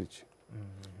இப்போ போயிடுச்சு.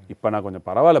 இப்போ நான் கொஞ்சம்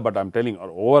பரவாயில்ல, பட் ஐம் டெல்லிங்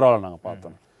ஓவரால் நாங்கள்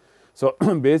பார்த்தோம். ஸோ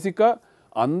பேசிக்காக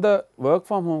அந்த ஒர்க்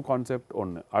ஃப்ரம் ஹோம் கான்செப்ட்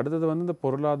ஒன்று. அடுத்தது வந்து இந்த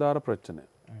பொருளாதார பிரச்சனை.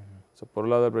 ஸோ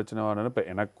பொருளாதார பிரச்சனை வரணும். இப்போ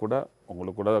எனக்கு கூட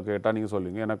உங்களுக்கு கூட கேட்டால் நீங்கள்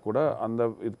சொல்லுவீங்க, எனக்கு கூட அந்த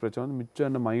இது பிரச்சனை வந்து மிச்சம்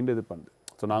என்ன மைண்டு இது பண்ணுது.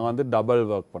 ஸோ நாங்கள் வந்து டபுள்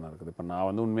ஒர்க் பண்ண இருக்குது. இப்போ நான்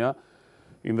வந்து உண்மையாக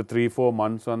இந்த 3-4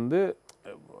 months வந்து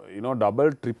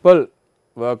டபுள் ட்ரிப்பிள்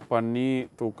ஒர்க் பண்ணி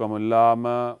தூக்கம்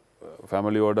இல்லாமல்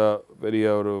ஃபேமிலியோட பெரிய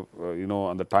ஒரு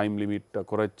அந்த டைம் லிமிட்டை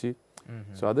குறைச்சி,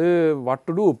 ஸோ அது வாட்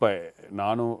டு டூ. இப்போ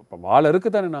நானும் இப்போ வாழ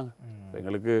இருக்குது தானே நாங்கள்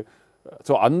எங்களுக்கு.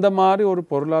 ஸோ அந்த மாதிரி ஒரு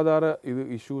பொருளாதார இது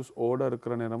இஷ்யூஸ்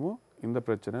இருக்கிற நேரமும் இந்த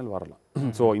பிரச்சனைகள் வரலாம்.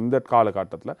 ஸோ இந்த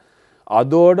காலகட்டத்தில்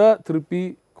அதோட திருப்பி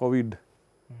கோவிட்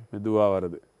மெதுவாக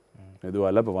வருது. மெதுவாக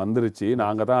இல்லை, இப்போ வந்துருச்சு.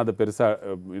 நாங்கள் தான் அதை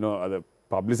பெருசாக அதை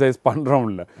பப்ளிசைஸ் பண்ணுறோம்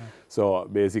இல்லை. ஸோ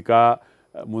பேசிக்காக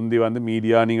முந்தி வந்து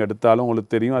மீடியா நீங்கள் எடுத்தாலும் உங்களுக்கு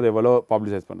தெரியும் அது எவ்வளோ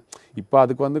பப்ளிசைஸ் பண்ணு. இப்போ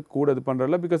அதுக்கு வந்து கூட இது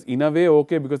பண்ணுறதில்ல. பிகாஸ் இனவே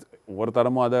ஓகே, பிகாஸ் ஒரு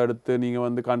தரமும் அதை எடுத்து நீங்கள்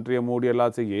வந்து கண்ட்ரியை மூடி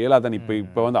எல்லாம் செய்ய இயலாதானே.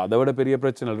 இப்போ வந்து அதை விட பெரிய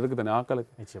பிரச்சனை இருக்குது தானே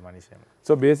ஆக்களுக்கு. நிச்சயமாக.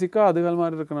 ஸோ பேசிக்காக அதுகள்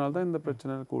மாதிரி இருக்கனால தான் இந்த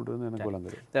பிரச்சனை கூடுதுன்னு எனக்கு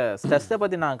விளங்குது. இந்த ஸ்ட்ரெஸ்ஸை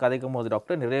பற்றி நான் கதைக்கும் போது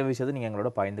டாக்டர் நிறைய விஷயத்தை நீங்கள்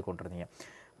எங்களோட பகிர்ந்து கொண்டிருந்தீங்க.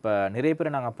 இப்போ நிறைய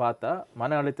பேரை நாங்கள் பார்த்தா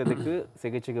மன அழுத்தத்துக்கு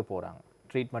சிகிச்சைக்கு போகிறாங்க,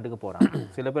 ட்ரீட்மெண்ட்டுக்கு போகிறாங்க.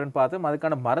 சில பேர்னு பார்த்து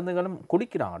அதுக்கான மருந்துகளும்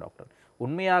குடிக்கிறாங்க டாக்டர்.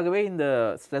 உண்மையாகவே இந்த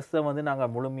ஸ்ட்ரெஸ்ஸை வந்து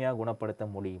நாங்கள் முழுமையாக குணப்படுத்த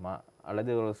முடியுமா,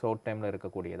 அல்லது ஒரு ஷார்ட் டைமில்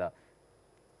இருக்கக்கூடியதா?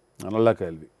 நல்ல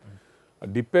கேள்வி.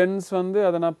 டிபெண்ட்ஸ் வந்து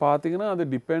அதை நான் பார்த்தீங்கன்னா அது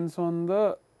depends on the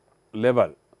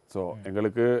level. So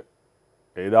எங்களுக்கு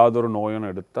ஏதாவது ஒரு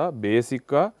நோயின்னு எடுத்தால்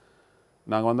பேசிக்காக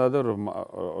நாங்கள் வந்து அது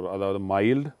அதாவது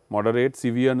மைல்டு, மாடரேட்,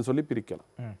 சிவியர்னு சொல்லி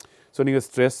பிரிக்கலாம். ஸோ நீங்கள்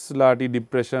ஸ்ட்ரெஸ் இல்லாட்டி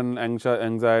டிப்ரெஷன்,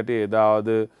 ஆங்ஸைட்டி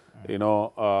ஏதாவது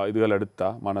இதுகள்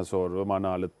எடுத்தால், மனசோர்வு,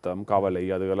 மன அழுத்தம், கவலை,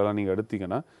 அதுகளெல்லாம் நீங்கள்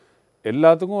எடுத்தீங்கன்னா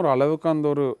எல்லாத்துக்கும் ஒரு அளவுக்கு அந்த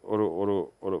ஒரு ஒரு ஒரு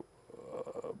ஒரு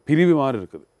பிரிவு மாதிரி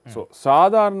இருக்குது. ஸோ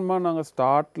சாதாரணமாக நாங்கள்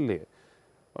ஸ்டார்ட்லேயே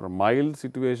ஒரு மைல்டு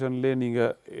சுச்சுவேஷன்லேயே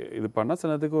நீங்கள் இது பண்ணால்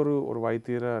சிலத்துக்கு ஒரு ஒரு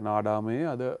வைத்தியரை நாடாமே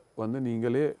அதை வந்து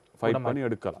நீங்களே ஃபைட் பண்ணி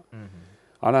எடுக்கலாம்.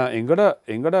 ஆனால்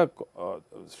எங்கட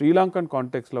ஸ்ரீலங்கன்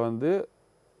கான்டெக்ஸ்டில் வந்து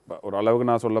ஒரு அளவுக்கு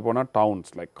நான் சொல்ல போனால் டவுன்ஸ்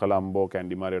லைக் கொலம்போ,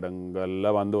 கேண்டி மாதிரி இடங்களில்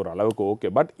வந்து ஒரு அளவுக்கு ஓகே.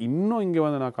 பட் இன்னும் இங்கே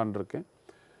வந்து நான் கண்டிருக்கேன்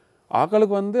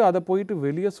ஆக்களுக்கு வந்து அதை போயிட்டு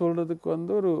வெளியே சொல்கிறதுக்கு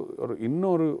வந்து ஒரு ஒரு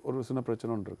இன்னொரு ஒரு சின்ன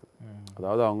பிரச்சனை ஒன்று இருக்குது.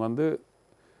 அதாவது அவங்க வந்து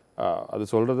அது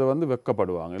சொல்கிறத வந்து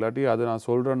வெக்கப்படுவாங்க, இல்லாட்டி அது நான்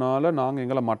சொல்கிறனால நாங்கள்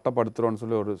எங்களை மட்டப்படுத்துகிறோன்னு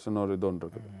சொல்லி ஒரு சின்ன ஒரு இது ஒன்று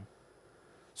இருக்குது.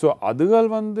 ஸோ அதுகள்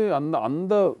வந்து அந்த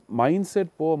அந்த மைண்ட்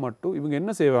செட் போக மட்டும் இவங்க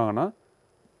என்ன செய்வாங்கன்னா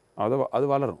அது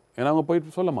வளரும். ஏன்னா அவங்க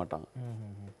போயிட்டு சொல்ல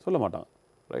மாட்டாங்க.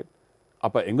 ரைட்?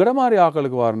 அப்போ எங்கட மாதிரி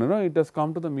ஆக்களுக்கு வரணும்னா it has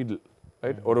come to the middle.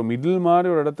 Right? ஒரு மிடில் மாதிரி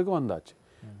ஒரு இடத்துக்கு வந்தாச்சு.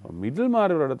 மிடில்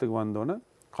மாதிரி ஒரு இடத்துக்கு வந்தோன்னே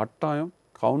கட்டாயம்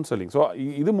கவுன்சிலிங். ஸோ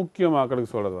இது முக்கியம்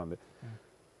ஆக்களுக்கு சொல்கிறது வந்து.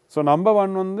 ஸோ நம்பர்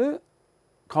 1 வந்து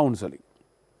கவுன்சிலிங்.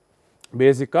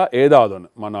 பேசிக்காக ஏதாவது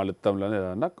ஒன்று மன அழுத்தம்லேருந்து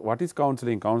ஏதாவதுனா வாட் இஸ்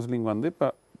கவுன்சிலிங். கவுன்சிலிங் வந்து இப்போ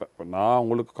நான்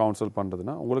உங்களுக்கு கவுன்சில்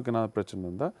பண்ணுறதுன்னா உங்களுக்கு என்ன பிரச்சனை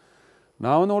இருந்தால்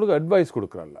நான் வந்து உங்களுக்கு advice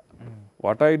கொடுக்குறேன்ல.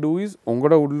 What I two is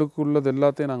உங்களோட உள்ளுக்குள்ளது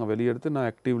எல்லாத்தையும் நாங்கள் வெளியெடுத்து நான்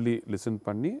ஆக்டிவ்லி லிசன்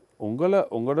பண்ணி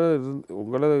உங்களோட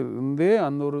இருந்தே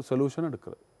அந்த ஒரு சொல்யூஷன்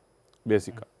எடுக்கிறது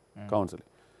பேசிக்காக கவுன்சிலிங்.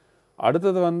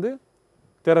 அடுத்தது வந்து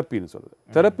தெரப்பின்னு சொல்கிறது.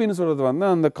 தெரப்பின்னு சொல்கிறது வந்து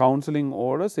அந்த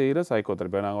கவுன்சிலிங்கோட செய்கிற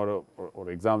சைக்கோதெரப்பி. நாங்கள் ஒரு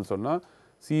எக்ஸாம்பிள் சொன்னால்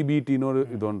சிபிடின்னு ஒரு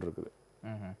இது ஒன்று இருக்குது.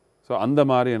 ஸோ அந்த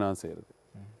மாதிரி நான் செய்கிறது.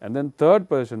 அண்ட் தென் தேர்ட்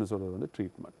பொசிஷன் சொல்கிறது வந்து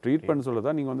ட்ரீட்மெண்ட் சொல்கிறது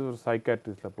தான் நீங்கள் வந்து ஒரு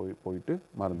சைக்காட்ரிஸ்டில் போயிட்டு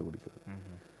மருந்து குடிக்கிறது.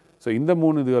 ஸோ இந்த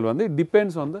 3 இதுகள் வந்து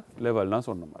டிபெண்ட்ஸ் ஆன் த லெவல் நான்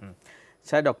சொன்ன மாதிரி.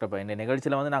 சரி டாக்டர், இப்போ இந்த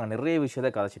நிகழ்ச்சியில் வந்து நாங்கள் நிறைய விஷயத்தை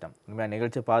கதைச்சிட்டோம். உண்மையாக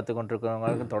நிகழ்ச்சி பார்த்து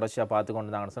கொண்டிருக்கிறவங்களுக்கு தொடர்ச்சியாக பார்த்து கொண்டு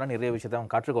இருந்தாங்கன்னு சொன்னால் நிறைய விஷயத்தை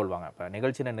அவங்க கற்றுக்கொள்வாங்க. இப்போ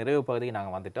நிகழ்ச்சியில் நிறைவு பகுதிக்கு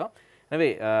நாங்கள் வந்துட்டோம். எனவே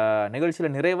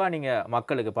நிகழ்ச்சியில் நிறைவாக நீங்கள்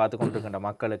மக்களுக்கு பார்த்து கொண்டிருக்கின்ற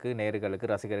மக்களுக்கு, நேயர்களுக்கு,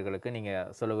 ரசிகர்களுக்கு நீங்கள்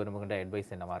சொல்ல விரும்புகின்ற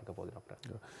அட்வைஸ் என்னவா இருக்க போகுது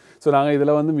டாக்டர்? ஸோ நாங்கள்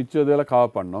இதில் வந்து மிச்சம் இதெல்லாம்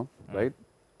கவர் பண்ணோம். ரைட்?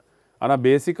 ஆனால்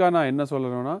பேசிக்காக நான் என்ன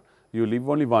சொல்லணும்னா யூ லிவ்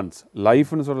ஒன்லி ஒன்ஸ்.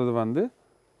 லைஃப்னு சொல்கிறது வந்து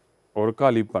ஒருக்கா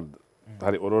லீவ் பண்ணுறது.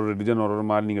 சரி, ஒரு ரிலிஜன் ஒரு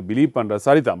மாதிரி நீங்கள் பிலீவ் பண்ணுறது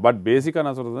சரி தான். பட் பேசிக்காக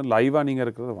நான் சொல்கிறது லைவாக நீங்கள்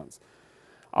இருக்கிறது ஒன்ஸ்.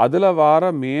 அதில்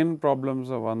வர மெயின்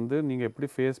ப்ராப்ளம்ஸை வந்து நீங்கள் எப்படி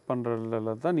ஃபேஸ்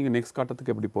பண்ணுறதுல தான் நீங்கள் நெக்ஸ்ட்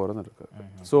கட்டத்துக்கு எப்படி போகிறதுன்னு இருக்குது.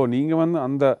 ஸோ நீங்கள் வந்து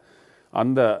அந்த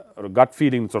அந்த ஒரு கட்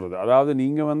ஃபீலிங்னு சொல்கிறது, அதாவது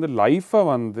நீங்கள் வந்து லைஃப்பை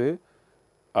வந்து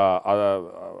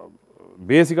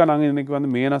பேசிக்காக நாங்கள் இன்றைக்கி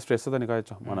வந்து மெயினாக ஸ்ட்ரெஸ்ஸை தான்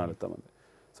நிக்காய்ச்சோம், மன அழுத்தம் வந்து.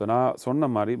 ஸோ நான் சொன்ன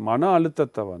மாதிரி மன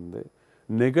அழுத்தத்தை வந்து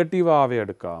நெகட்டிவாகவே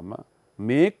எடுக்காமல்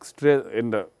மேக் ஸ்ட்ரெஸ்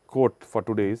இந்த code for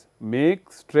today is make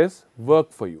stress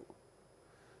work for you.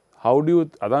 How to you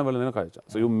அதான் வேலை கழிச்சா.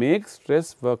 So you make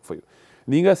stress work for you.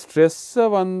 நீங்கள் ஸ்ட்ரெஸ்ஸை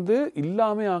வந்து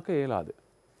இல்லாமல் ஆக்க இயலாது.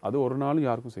 அது ஒரு நாளும்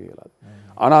யாருக்கும் செய்ய இயலாது.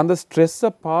 ஆனால் அந்த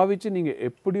ஸ்ட்ரெஸ்ஸை பாவிச்சு நீங்கள்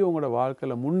எப்படி உங்களோட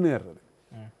வாழ்க்கையில் முன்னேறது,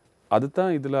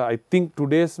 அதுதான் இதில் ஐ திங்க்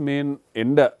டுடேஸ் மெயின்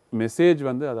எந்த மெசேஜ்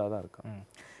வந்து அதாக தான் இருக்கு.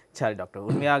 சரி டாக்டர்,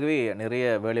 உண்மையாகவே நிறைய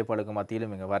வேலைப்பாடுக்கு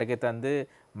மத்தியிலும் இங்கே வருகை தந்து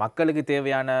மக்களுக்கு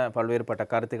தேவையான பல்வேறுபட்ட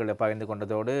கருத்துக்களை பகிர்ந்து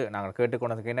கொண்டதோடு நாங்கள்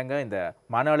கேட்டுக்கொண்டதுக்கு இணங்க இந்த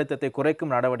மன அழுத்தத்தை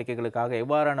குறைக்கும் நடவடிக்கைகளுக்காக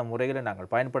எவ்வாறான முறைகளை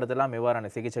நாங்கள் பயன்படுத்தலாம்,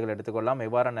 எவ்வாறான சிகிச்சைகள் எடுத்துக்கொள்ளலாம்,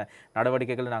 எவ்வாறான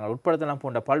நடவடிக்கைகளை நாங்கள் உட்படுத்தலாம்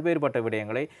போன்ற பல்வேறுபட்ட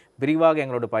விடயங்களை விரிவாக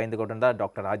எங்களோடு பகிர்ந்து கொண்டிருந்தார்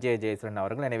டாக்டர் அஜய் ஜெயசீலன்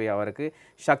அவர்கள். எனவே அவருக்கு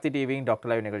சக்தி டிவியின்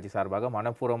டாக்டர் லைவ் நிகழ்ச்சி சார்பாக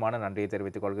மனப்பூர்வமான நன்றியை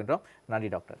தெரிவித்துக் கொள்கின்றோம்.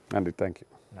 நன்றி டாக்டர். நன்றி, தேங்க்யூ.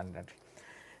 நன்றி.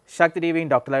 சக்தி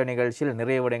டிவியின் டாக்டர் லைவ் நிகழ்ச்சியில்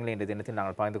நிறைய விடயங்களை இன்றைய தினத்தில்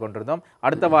நாங்கள் பகிர்ந்து கொண்டிருந்தோம்.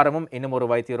 அடுத்த வாரமும் இன்னும் ஒரு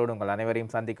வைத்தியரோடு உங்கள்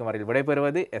அனைவரையும் சந்திக்கும் வரையில்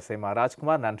விடைபெறுவது 𝗙𝗙𝗟𝗡𝗪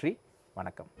ராஜ்குமார். நன்றி,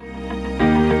 வணக்கம்.